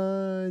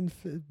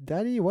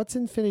Daddy? What's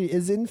infinity?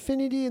 Is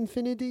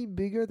infinity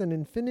bigger than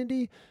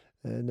infinity?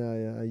 And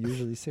I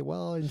usually say,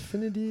 well,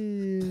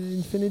 infinity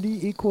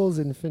equals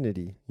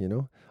infinity.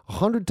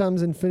 100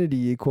 times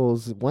infinity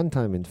equals 1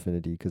 time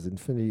infinity, because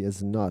infinity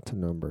is not a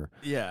number.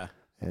 Yeah.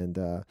 And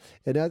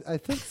I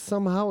think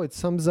somehow it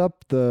sums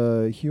up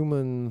the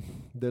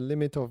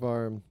limit of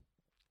our.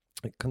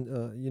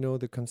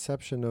 The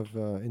conception of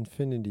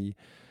infinity.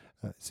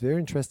 It's very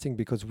interesting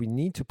because we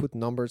need to put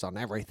numbers on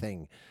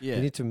everything. Yeah.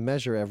 We need to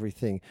measure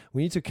everything.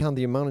 We need to count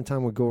the amount of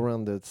time we go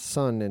around the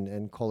sun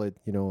and call it,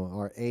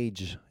 our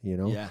age.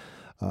 Yeah.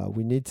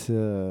 We need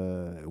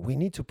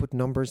to put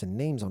numbers and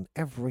names on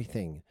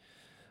everything,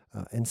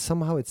 and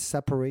somehow it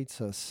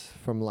separates us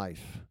from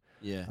life.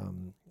 Yeah.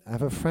 I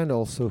have a friend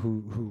also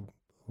who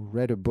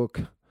read a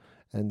book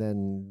and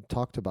then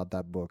talked about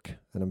that book,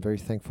 and I'm very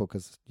thankful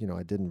because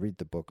I didn't read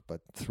the book,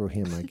 but through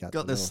him I got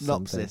the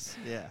synopsis.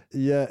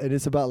 Yeah, and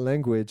it's about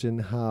language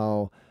and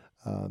how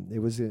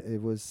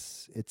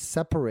it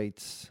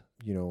separates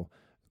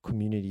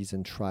communities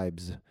and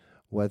tribes,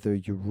 whether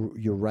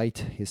you write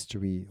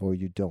history or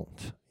you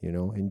don't.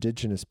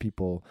 Indigenous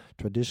people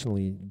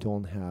traditionally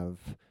don't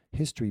have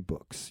history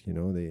books.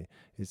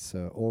 It's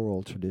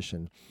oral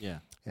tradition.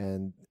 Yeah,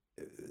 and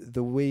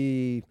the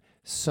way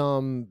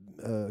some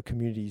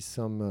communities,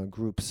 some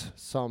groups,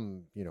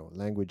 some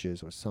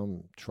languages or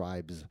some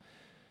tribes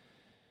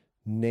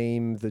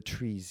name the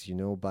trees,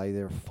 by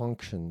their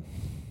function,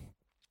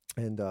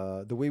 and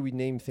the way we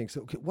name things.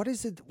 Okay, what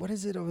is it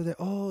over there?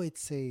 Oh,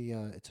 it's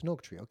an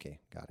oak tree. Okay,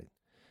 got it.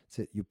 That's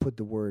it. You put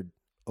the word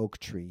oak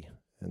tree,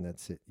 and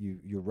that's it.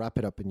 You wrap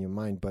it up in your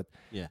mind. But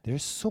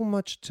there's so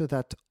much to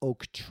that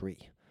oak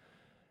tree.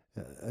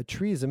 A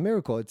tree is a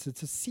miracle. It's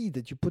a seed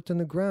that you put in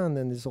the ground,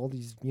 and there's all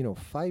these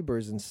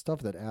fibers and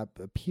stuff that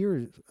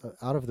appear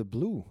out of the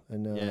blue,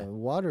 and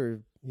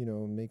water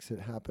makes it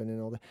happen,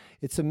 and all that.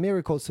 It's a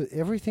miracle. So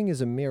everything is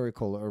a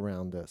miracle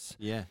around us.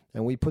 Yeah.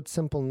 And we put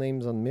simple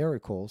names on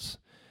miracles,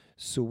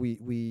 so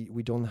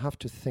we don't have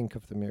to think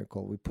of the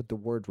miracle. We put the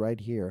word right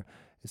here.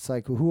 It's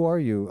like, who are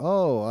you?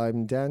 Oh,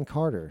 I'm Dan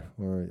Carter,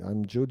 or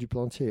I'm Joe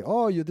Duplantier.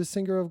 Oh, you're the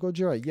singer of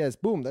Gojira. Yes,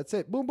 boom, that's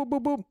it. Boom, boom,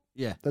 boom, boom.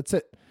 Yeah, that's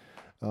it.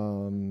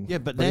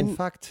 But then, in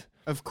fact,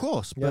 of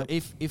course. But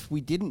if we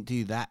didn't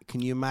do that,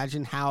 can you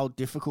imagine how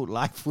difficult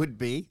life would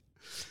be?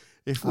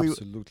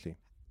 Absolutely.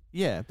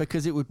 Yeah,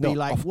 because it would be No,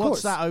 like, of what's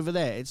course. that over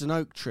there? It's an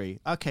oak tree.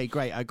 Okay,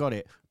 great, I got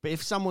it. But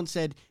if someone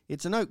said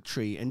it's an oak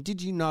tree, and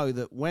did you know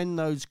that when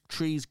those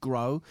trees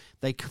grow,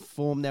 they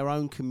form their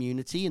own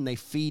community and they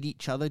feed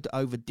each other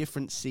over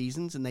different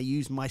seasons, and they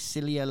use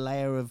mycelial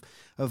layer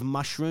of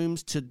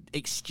mushrooms to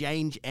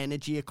exchange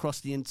energy across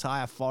the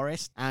entire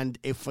forest. And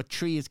if a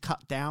tree is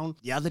cut down,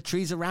 the other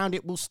trees around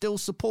it will still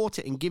support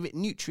it and give it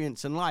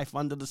nutrients and life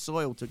under the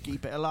soil to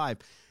keep it alive.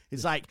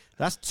 It's like,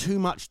 that's too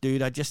much,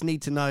 dude. I just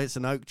need to know it's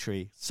an oak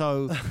tree.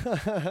 So,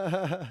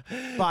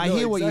 but I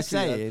hear what you're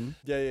saying.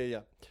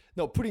 Yeah.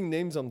 No, putting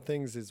names on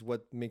things is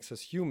what makes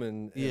us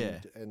human. And, Yeah.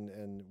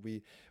 and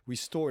we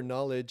store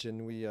knowledge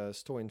and we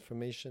store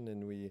information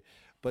and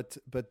but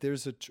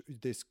there's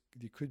there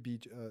could be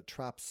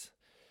traps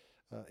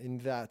in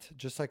that,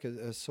 just like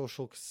a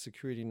social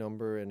security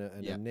number and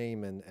a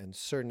name and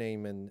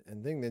surname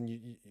and thing.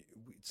 Then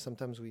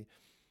sometimes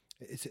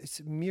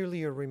it's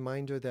merely a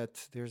reminder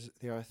that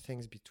there are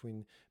things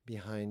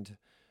behind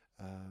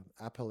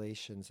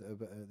appellations.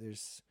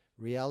 There's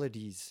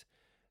realities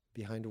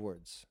behind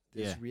words.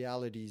 There's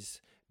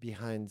realities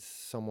behind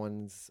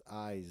someone's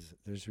eyes.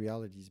 There's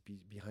realities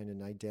behind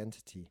an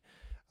identity.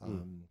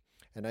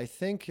 And I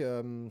think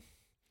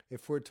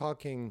if we're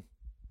talking,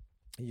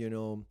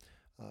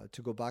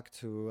 to go back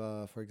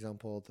to, for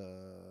example,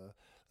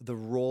 the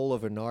role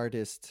of an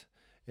artist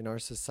in our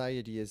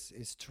society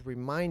is to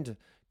remind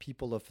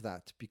people of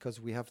that, because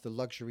we have the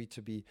luxury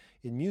to be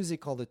in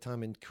music all the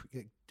time and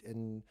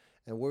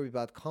worry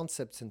about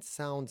concepts and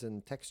sounds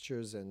and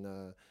textures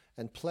and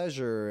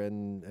pleasure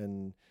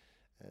and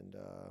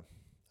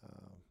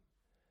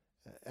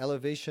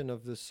elevation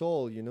of the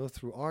soul,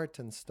 through art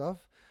and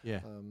stuff.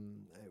 Yeah.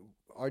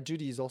 Our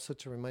duty is also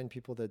to remind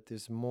people that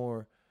there's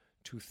more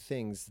to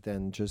things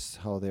than just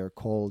how they're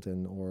called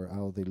or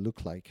how they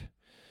look like.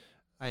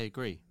 I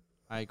agree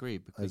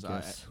because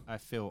I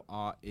feel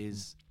art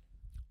is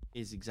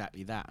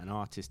exactly that. An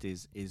artist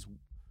is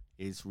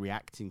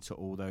reacting to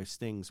all those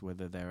things,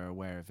 whether they're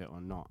aware of it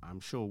or not. I'm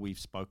sure we've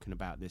spoken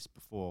about this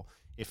before,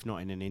 if not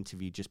in an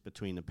interview just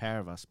between the pair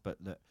of us, but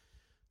that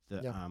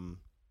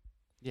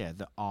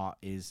art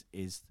is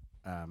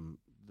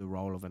the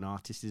role of an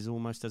artist is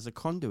almost as a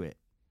conduit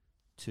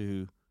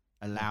to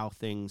allow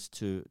things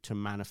to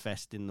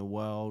manifest in the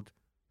world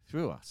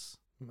through us.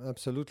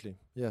 Absolutely,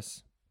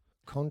 yes.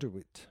 A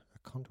conduit.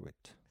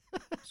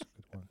 That's a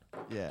good one.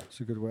 Yeah, it's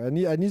a good word. I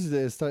need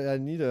to start. I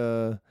need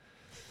to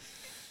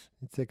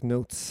take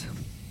notes.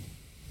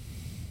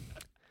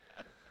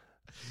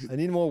 I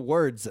need more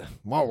words,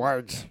 more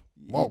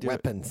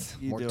weapons,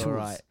 more tools. All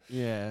right.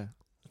 Yeah.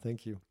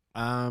 Thank you.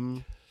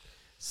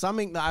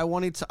 Something that I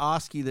wanted to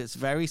ask you that's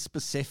very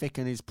specific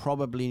and is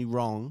probably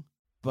wrong,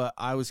 but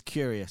I was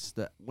curious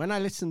that when I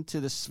listened to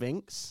the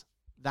Sphinx,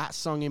 that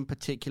song in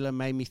particular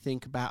made me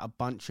think about a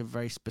bunch of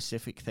very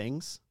specific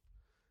things.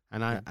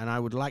 And I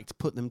would like to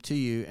put them to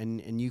you,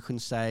 and you can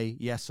say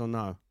yes or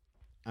no.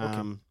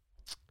 Okay.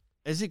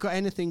 Has it got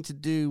anything to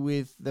do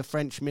with the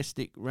French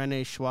mystic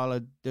René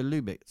Schwaller de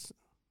Lubitz?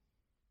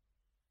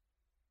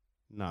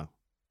 No.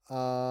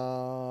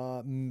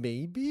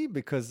 Maybe,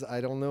 because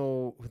I don't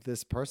know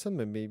this person,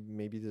 but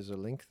maybe there's a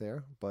link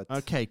there. But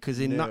okay, because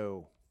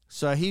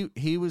so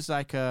he was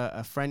like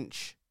a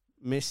French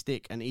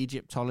mystic and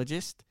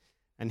Egyptologist,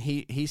 and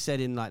he said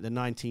in like the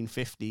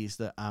 1950s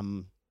that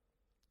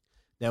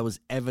there was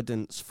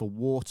evidence for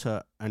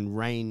water and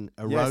rain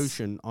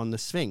erosion on the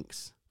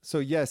Sphinx. So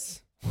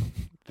yes,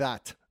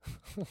 that.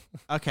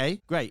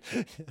 Okay, great.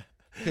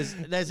 Because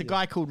there's a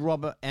guy called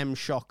Robert M.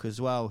 Schoch as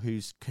well who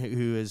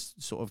has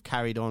sort of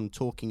carried on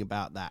talking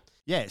about that.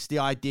 Yeah, it's the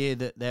idea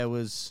that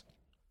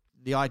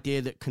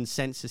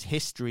consensus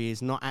history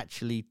is not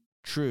actually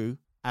true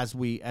as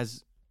we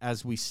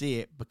see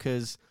it,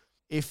 because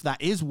if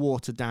that is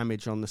water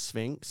damage on the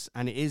Sphinx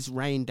and it is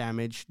rain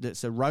damage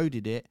that's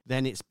eroded it,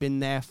 then it's been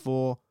there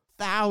for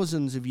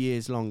thousands of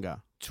years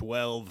longer.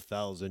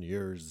 12,000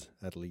 years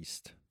at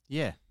least.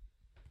 Yeah.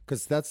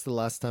 Because that's the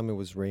last time it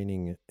was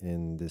raining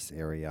in this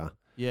area.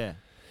 Yeah.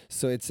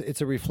 So it's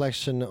a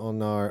reflection on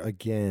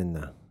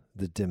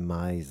the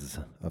demise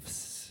of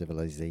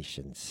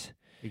civilizations.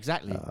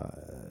 Exactly.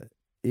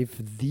 If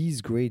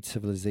these great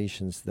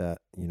civilizations that,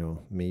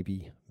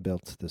 maybe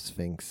built the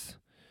Sphinx,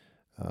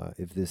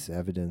 if this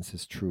evidence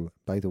is true,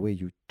 by the way,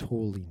 you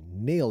totally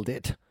nailed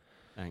it.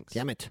 Thanks.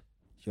 Damn it.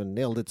 You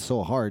nailed it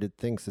so hard it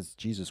thinks it's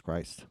Jesus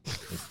Christ.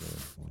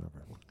 Whatever.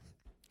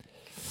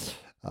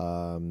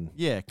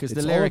 Yeah, because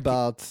it's all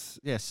about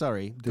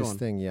sorry, this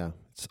thing. Yeah,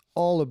 it's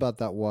all about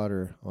that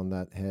water on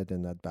that head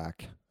and that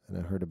back. And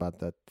I heard about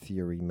that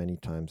theory many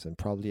times, and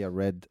probably I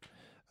read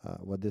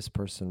what this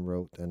person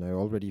wrote, and I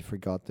already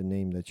forgot the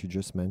name that you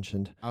just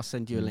mentioned. I'll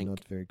send you a link.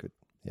 Not very good.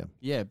 Yeah.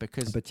 Yeah,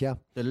 because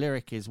the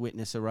lyric is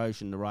 "Witness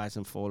erosion, the rise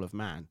and fall of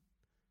man,"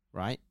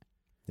 right?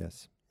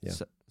 Yes. Yeah.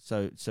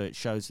 So it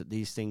shows that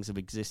these things have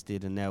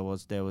existed, and there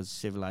was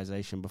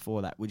civilization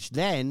before that, which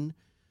then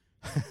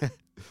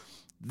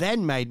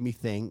made me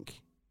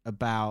think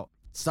about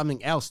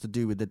something else to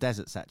do with the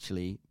deserts,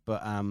 actually.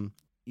 But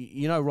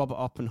you know Robert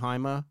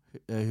Oppenheimer,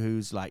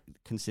 who's like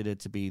considered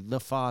to be the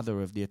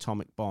father of the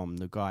atomic bomb,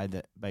 the guy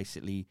that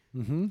basically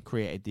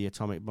created the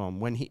atomic bomb.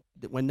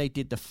 When they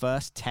did the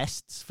first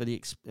tests for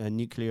the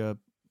nuclear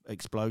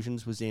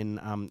explosions was in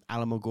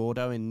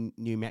Alamogordo in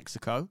New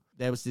Mexico.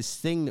 There was this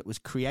thing that was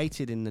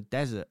created in the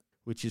desert,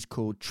 which is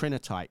called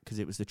trinitite, because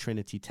it was the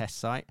Trinity test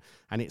site,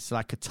 and it's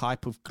like a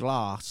type of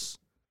glass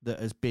that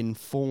has been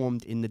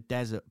formed in the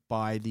desert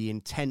by the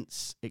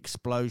intense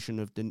explosion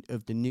of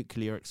the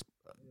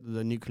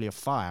nuclear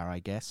fire, I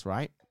guess,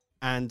 right?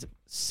 And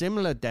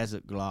similar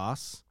desert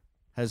glass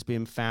has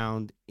been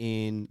found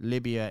in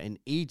Libya and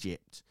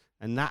Egypt,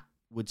 and that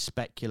would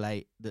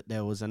speculate that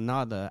there was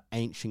another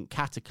ancient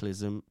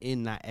cataclysm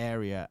in that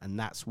area, and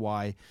that's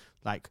why,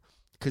 like,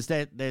 because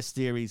there's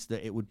theories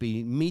that it would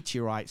be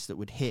meteorites that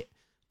would hit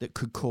that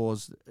could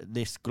cause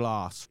this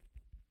glass.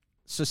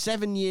 So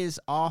 7 years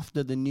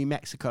after the New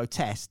Mexico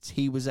tests,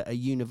 he was at a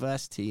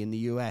university in the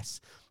US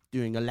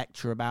doing a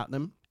lecture about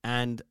them.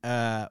 And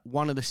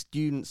one of the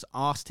students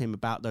asked him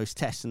about those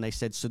tests, and they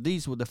said, so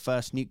these were the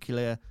first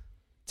nuclear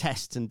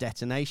tests and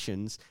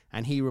detonations?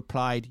 And he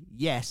replied,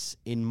 yes,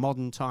 in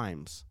modern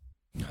times.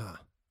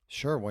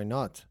 Sure, why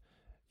not?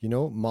 You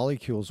know,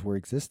 molecules were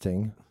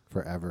existing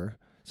forever.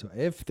 So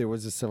if there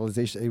was a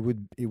civilization,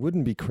 it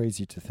wouldn't be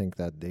crazy to think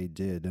that they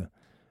did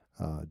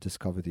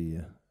discover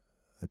the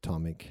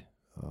atomic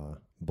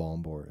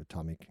bomb or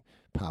atomic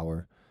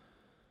power.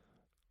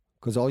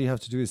 Because all you have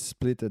to do is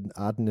split an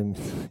atom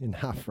in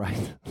half,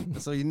 right?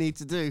 That's all you need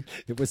to do.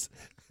 It was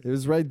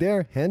right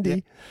there,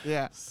 handy.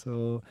 Yeah.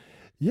 So,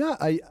 yeah,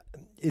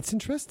 it's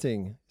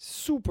interesting,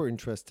 super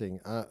interesting.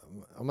 Oh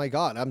my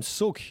God, I'm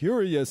so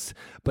curious.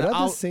 But at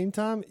the same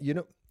time, you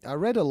know, I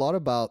read a lot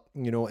about,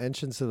 you know,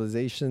 ancient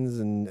civilizations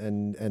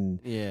and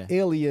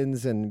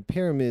aliens and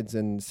pyramids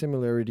and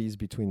similarities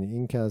between the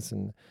Incas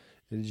and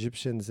the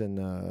Egyptians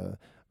and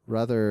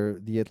rather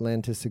the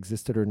Atlantis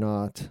existed or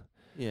not.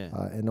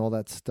 And all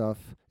that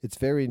stuff. It's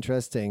very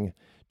interesting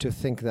to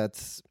think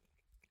that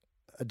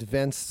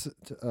advanced,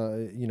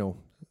 you know,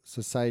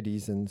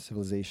 societies and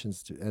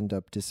civilizations to end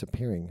up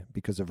disappearing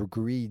because of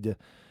greed,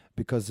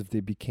 because if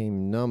they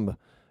became numb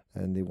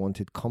and they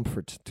wanted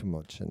comfort too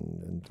much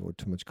and or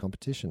too much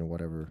competition or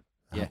whatever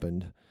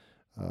happened.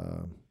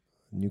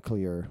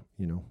 Nuclear,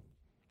 you know,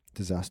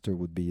 disaster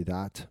would be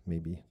that,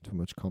 maybe too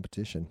much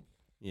competition.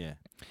 Yeah.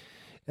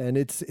 And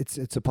it's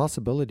a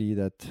possibility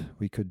that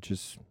we could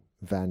just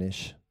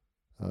vanish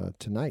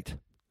tonight.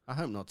 I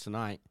hope not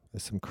tonight.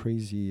 There's some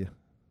crazy,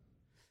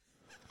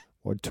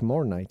 or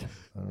tomorrow night.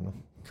 I don't know.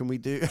 Can we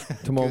do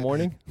tomorrow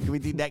morning? Can we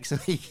do next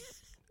week?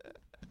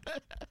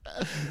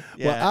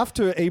 Well,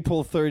 after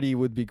April 30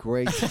 would be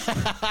great.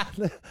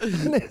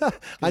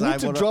 I need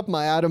to drop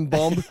my atom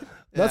bomb.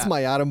 That's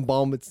my atom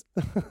bomb.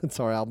 It's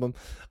our album.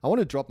 I want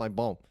to drop my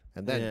bomb.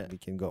 And then we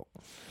can go.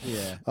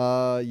 Yeah.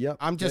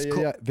 I'm just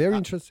very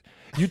interesting.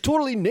 You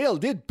totally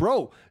nailed it,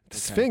 bro. The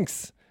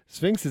Sphinx.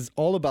 Sphinx is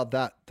all about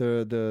that.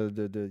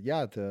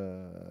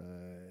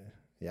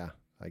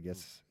 I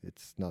guess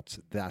it's not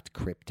that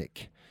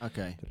cryptic.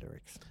 Okay. The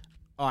lyrics.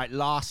 All right.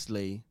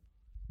 Lastly,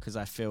 because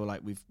I feel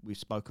like we've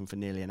spoken for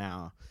nearly an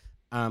hour.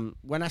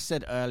 When I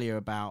said earlier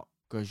about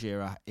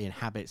Gojira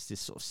inhabits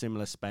this sort of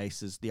similar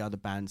space as the other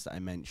bands that I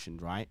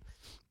mentioned, right?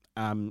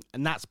 And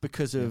that's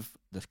because of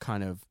the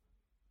kind of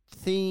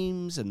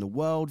themes and the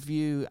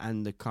worldview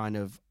and the kind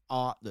of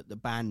art that the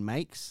band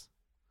makes.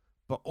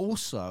 But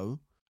also,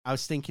 I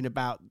was thinking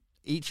about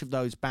each of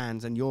those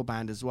bands, and your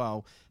band as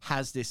well,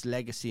 has this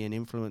legacy and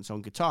influence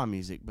on guitar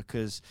music,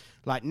 because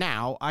like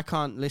now I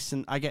can't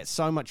listen. I get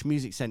so much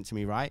music sent to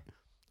me, right?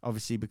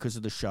 Obviously because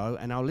of the show,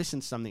 and I'll listen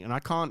to something and I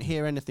can't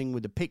hear anything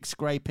with a pick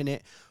scrape in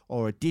it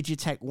or a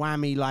Digitech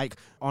whammy like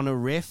on a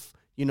riff,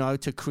 you know,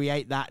 to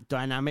create that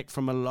dynamic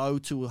from a low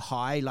to a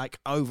high, like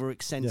over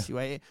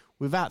accentuate it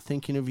without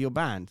thinking of your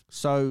band.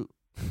 So,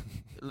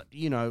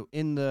 you know,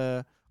 in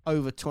the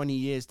over 20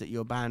 years that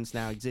your band's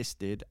now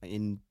existed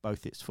in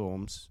both its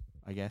forms,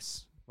 I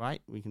guess,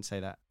 right? We can say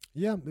that.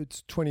 Yeah,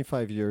 it's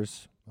 25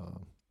 years,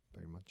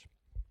 very much.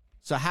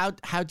 So how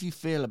do you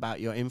feel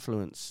about your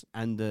influence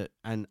and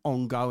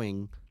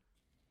ongoing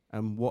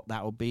and what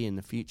that will be in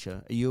the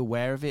future? Are you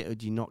aware of it, or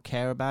do you not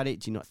care about it?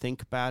 Do you not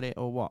think about it,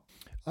 or what?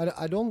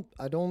 I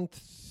don't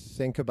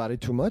think about it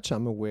too much.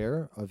 I'm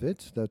aware of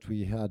it, that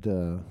we had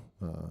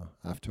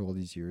after all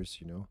these years,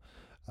 you know,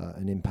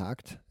 an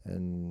impact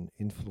and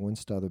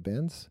influenced other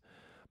bands.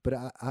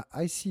 But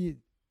I see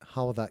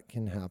how that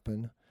can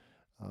happen.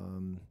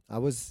 I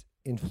was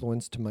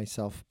influenced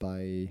myself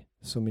by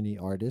so many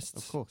artists,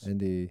 of course,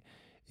 and they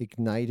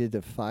ignited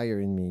a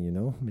fire in me, you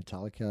know.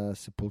 Metallica,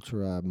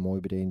 Sepultura,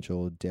 Morbid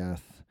Angel,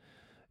 Death,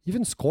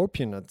 even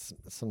Scorpion at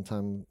some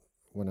time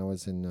when I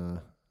was in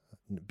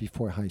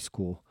before high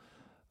school.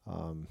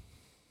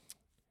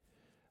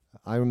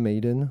 Iron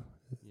Maiden,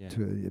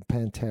 to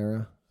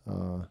Pantera.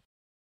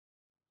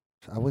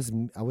 I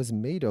was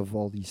made of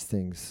all these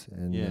things,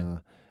 and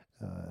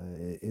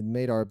it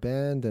made our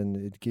band, and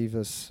it gave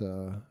us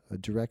a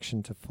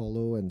direction to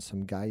follow and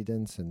some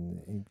guidance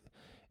and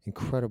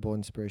incredible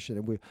inspiration.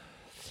 And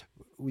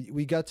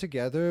we got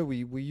together.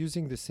 We're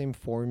using the same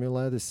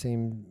formula, the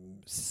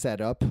same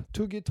setup: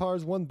 2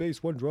 guitars, 1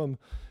 bass, 1 drum,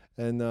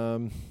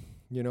 and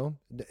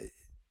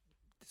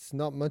it's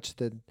not much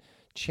that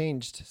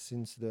changed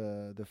since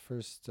the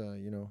first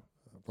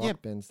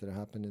rock bands that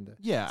happened in the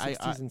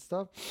 60s and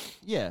stuff.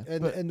 Yeah,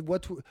 and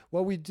what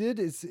we did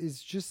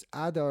is just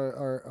add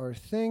our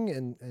thing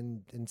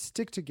and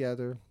stick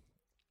together.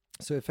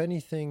 So if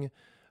anything,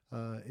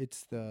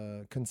 it's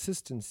the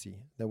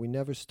consistency that we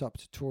never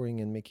stopped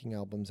touring and making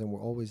albums, and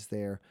we're always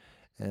there,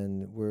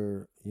 and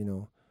we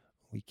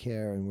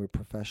care and we're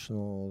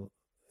professional,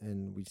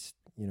 and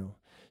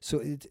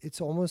so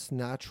it's almost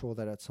natural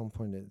that at some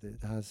point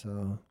it has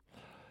an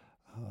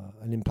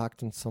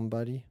impact on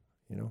somebody.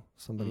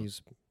 Somebody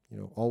who's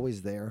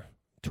always there,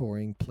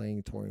 touring,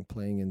 playing,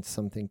 and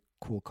something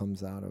cool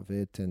comes out of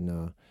it.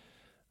 And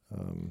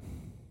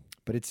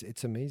but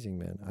it's amazing,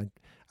 man.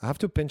 I have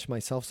to pinch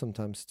myself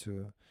sometimes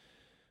to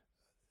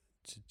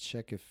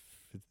check if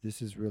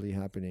this is really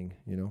happening.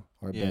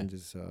 Our band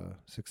is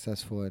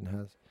successful and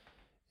has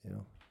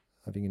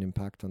having an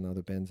impact on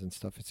other bands and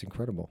stuff. It's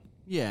incredible.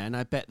 Yeah, and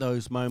I bet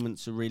those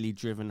moments are really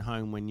driven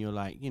home when you're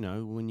like,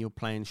 when you're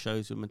playing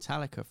shows with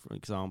Metallica, for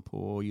example,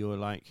 or you're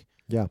like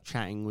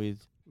chatting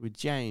with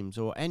James,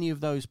 or any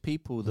of those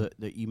people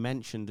that you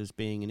mentioned as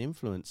being an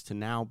influence. To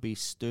now be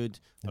stood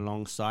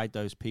alongside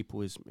those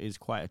people is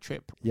quite a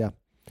trip. Yeah.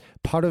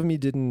 Part of me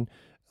didn't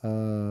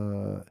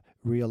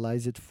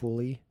realize it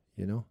fully,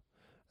 and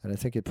I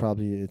think it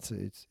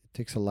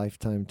takes a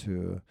lifetime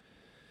to...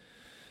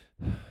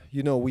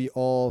 we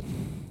all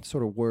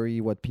sort of worry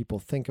what people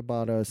think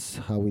about us,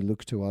 how we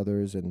look to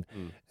others, and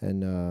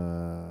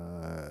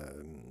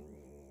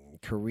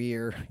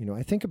career.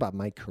 I think about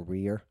my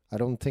career. I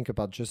don't think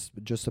about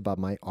just about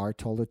my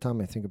art all the time.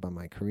 I think about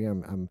my career.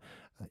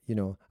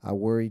 I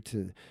worry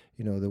to,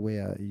 the way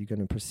you're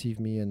gonna perceive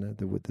me and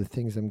the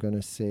things I'm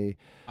gonna say.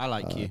 I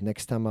like you.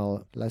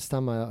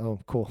 Oh,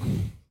 cool.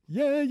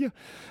 yeah.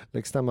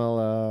 Next time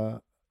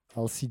I'll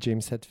see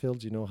James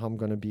Hetfield, how I'm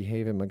going to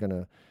behave. Am I going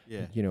to,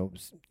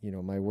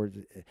 my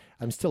word,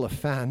 I'm still a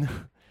fan.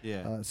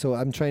 Yeah. So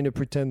I'm trying to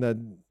pretend that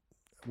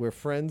we're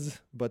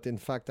friends, but in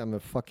fact, I'm a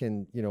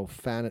fucking,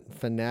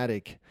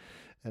 fanatic.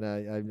 And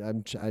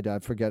I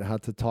forget how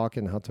to talk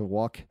and how to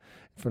walk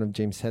in front of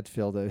James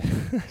Hetfield.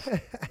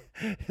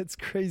 It's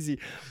crazy,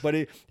 but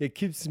it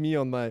keeps me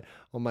on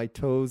my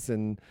toes,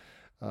 and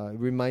it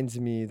reminds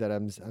me that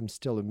I'm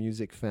still a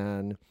music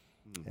fan.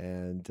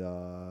 And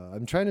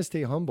I'm trying to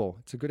stay humble.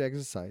 It's a good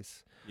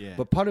exercise. Yeah.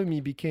 But part of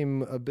me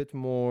became a bit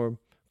more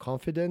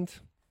confident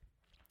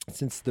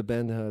since the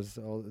band has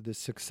all this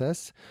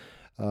success.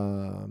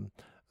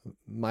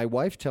 My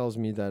wife tells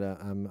me that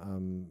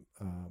I'm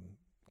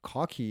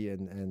cocky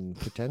and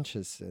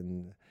pretentious,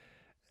 and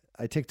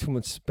I take too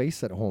much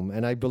space at home,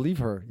 and I believe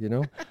her,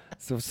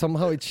 So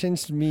somehow it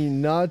changed me,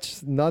 not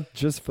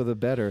just for the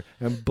better.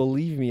 And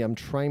believe me, I'm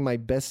trying my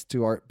best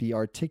to be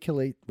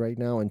articulate right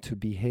now and to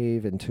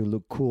behave and to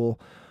look cool.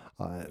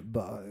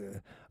 But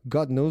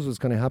God knows what's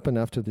going to happen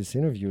after this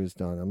interview is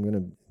done. I'm going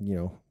to,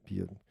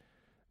 be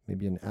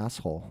maybe an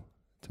asshole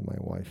to my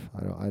wife.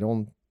 I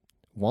don't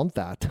want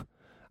that.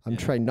 I'm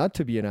trying not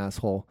to be an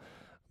asshole,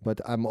 but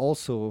I'm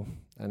also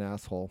an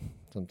asshole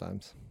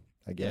sometimes,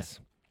 I guess.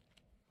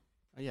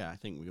 Yeah, I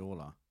think we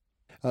all are.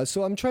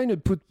 So I'm trying to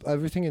put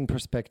everything in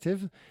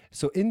perspective.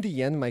 So in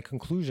the end, my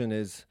conclusion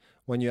is,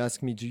 when you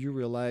ask me, do you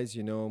realize,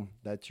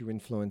 that you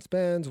influence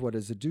bands? What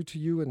does it do to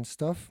you and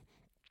stuff?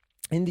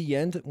 In the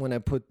end, when I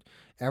put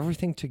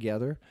everything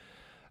together,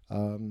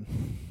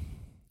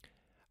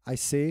 I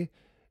say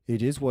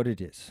it is what it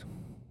is.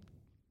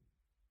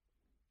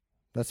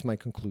 That's my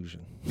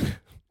conclusion.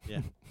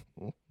 Yeah.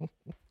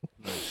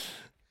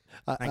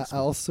 I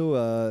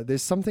also,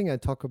 there's something I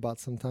talk about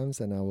sometimes,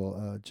 and I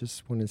will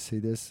just want to say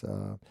this.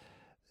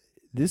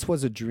 This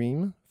was a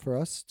dream for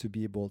us to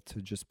be able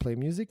to just play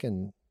music,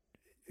 and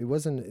I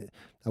wasn't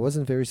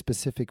very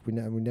specific. We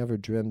never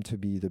dreamed to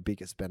be the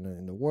biggest band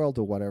in the world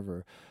or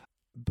whatever,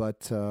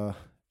 but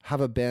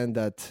have a band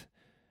that,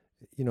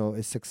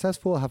 is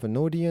successful, have an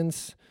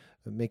audience,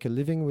 make a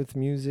living with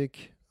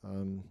music.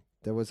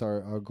 That was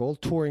our goal.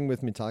 Touring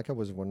with Metallica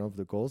was one of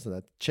the goals.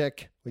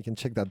 We can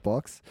check that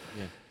box.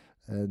 Yeah.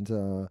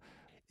 And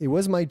it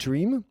was my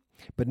dream,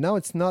 but now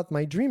it's not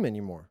my dream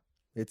anymore.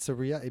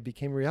 It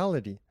became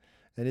reality,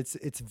 and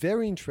it's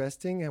very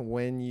interesting. And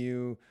when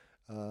you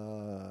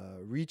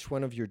reach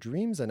one of your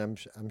dreams, and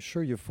I'm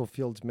sure you've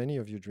fulfilled many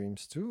of your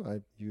dreams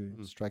too.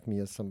 You strike me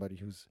as somebody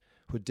who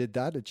did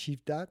that,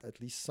 achieved that,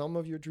 at least some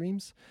of your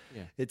dreams.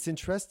 Yeah. It's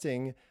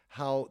interesting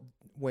how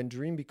when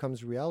dream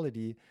becomes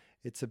reality,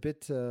 it's a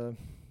bit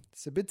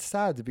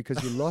sad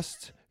because you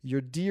lost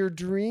your dear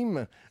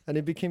dream and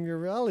it became your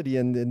reality,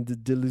 and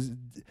the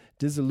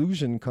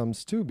disillusion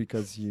comes too,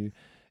 because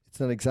it's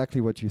not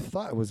exactly what you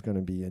thought it was going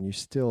to be, and you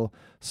still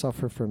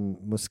suffer from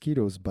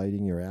mosquitoes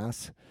biting your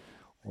ass,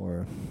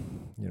 or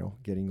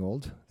getting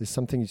old. There's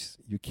something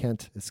you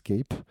can't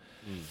escape.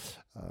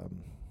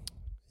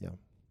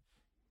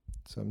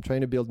 So I'm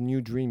trying to build new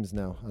dreams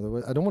now.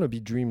 Otherwise, I don't want to be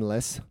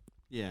dreamless.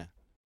 Yeah.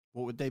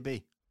 What would they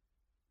be?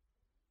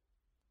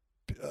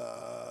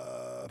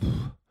 Oh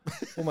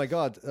my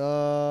God.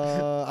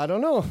 I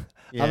don't know.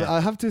 I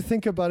have to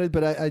think about it,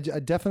 but I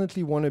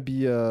definitely want to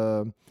be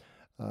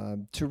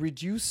to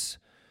reduce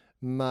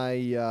my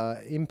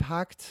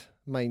impact,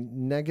 my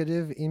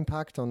negative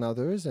impact on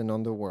others and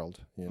on the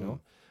world. You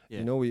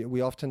know,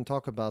 we often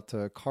talk about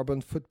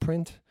carbon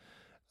footprint,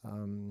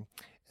 and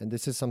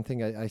this is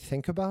something I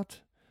think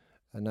about,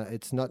 and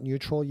it's not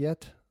neutral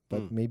yet,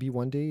 but maybe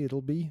one day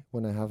it'll be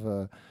when I have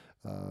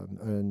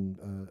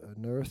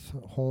an earth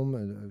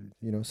home,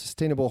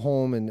 sustainable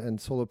home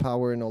and solar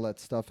power and all that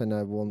stuff, and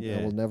I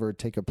will never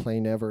take a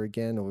plane ever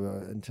again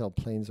until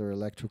planes are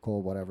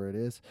electrical, whatever it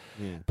is.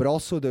 But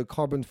also the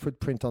carbon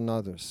footprint on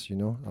others.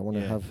 I want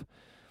to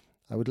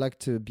I would like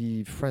to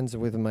be friends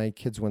with my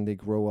kids when they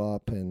grow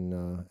up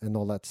and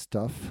all that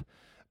stuff.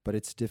 But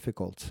it's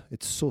difficult.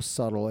 It's so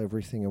subtle,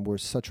 everything, and we're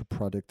such a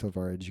product of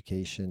our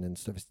education and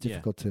stuff. It's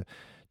difficult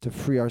to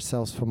free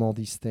ourselves from all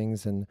these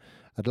things. And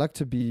I'd like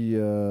to be.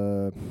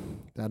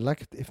 I'd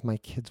like if my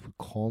kids would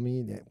call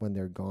me when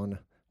they're gone,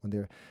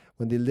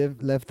 when they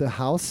left the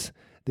house,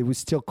 they would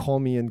still call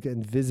me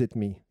and visit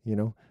me.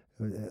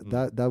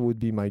 That would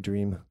be my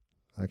dream,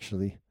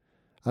 actually.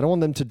 I don't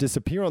want them to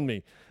disappear on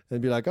me and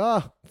be like,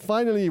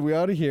 finally we're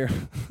out of here.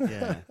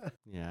 Yeah,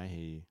 I hear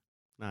you.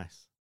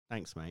 Nice.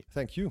 Thanks, mate.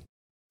 Thank you.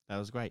 That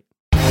was great.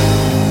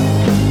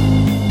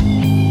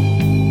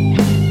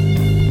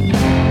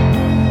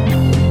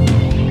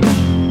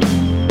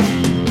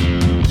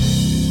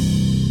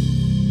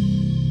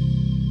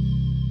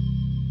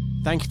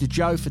 Thank you to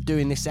Joe for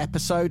doing this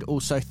episode.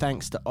 Also,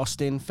 thanks to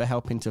Austin for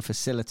helping to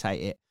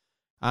facilitate it.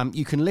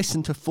 You can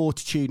listen to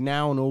Fortitude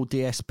now on all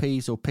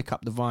DSPs or pick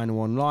up the vinyl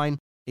online.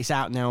 It's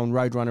out now on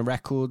Roadrunner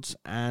Records,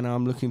 and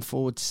I'm looking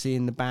forward to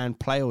seeing the band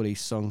play all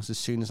these songs as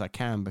soon as I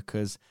can,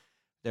 because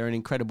they're an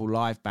incredible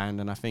live band,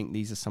 and I think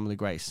these are some of the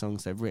greatest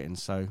songs they've written.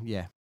 So,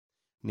 yeah,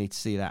 need to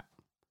see that.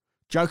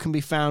 Joe can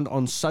be found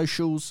on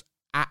socials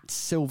at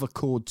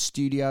Silvercord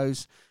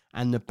Studios,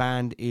 and the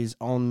band is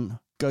on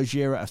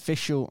Gojira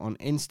Official on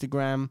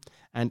Instagram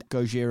and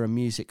Gojira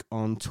Music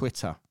on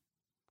Twitter.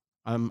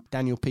 I'm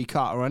Daniel P.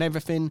 Carter on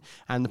everything,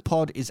 and the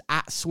pod is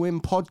at Swim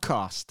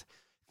Podcast.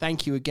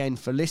 Thank you again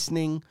for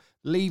listening.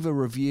 Leave a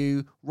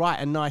review, write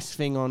a nice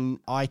thing on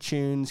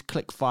iTunes,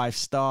 click 5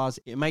 stars.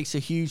 It makes a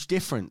huge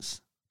difference.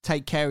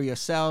 Take care of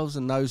yourselves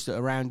and those that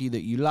are around you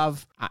that you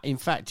love. In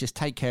fact, just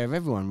take care of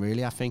everyone,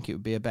 really. I think it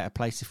would be a better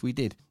place if we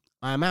did.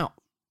 I am out.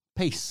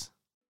 Peace.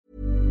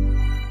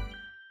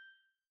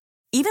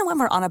 Even when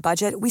we're on a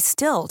budget, we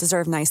still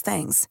deserve nice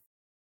things.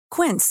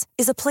 Quince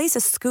is a place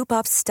to scoop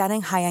up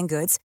stunning high-end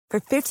goods for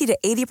 50 to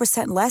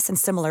 80% less than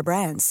similar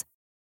brands.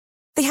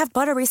 They have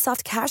buttery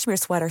soft cashmere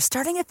sweaters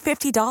starting at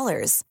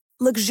 $50,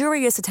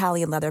 luxurious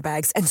Italian leather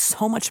bags, and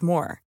so much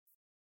more.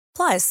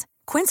 Plus,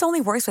 Quince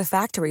only works with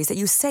factories that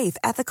use safe,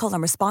 ethical,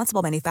 and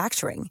responsible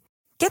manufacturing.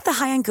 Get the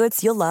high-end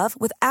goods you'll love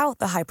without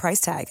the high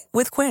price tag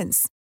with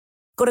Quince.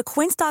 Go to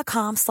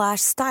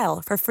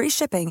quince.com/style for free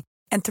shipping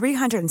and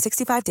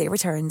 365-day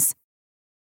returns.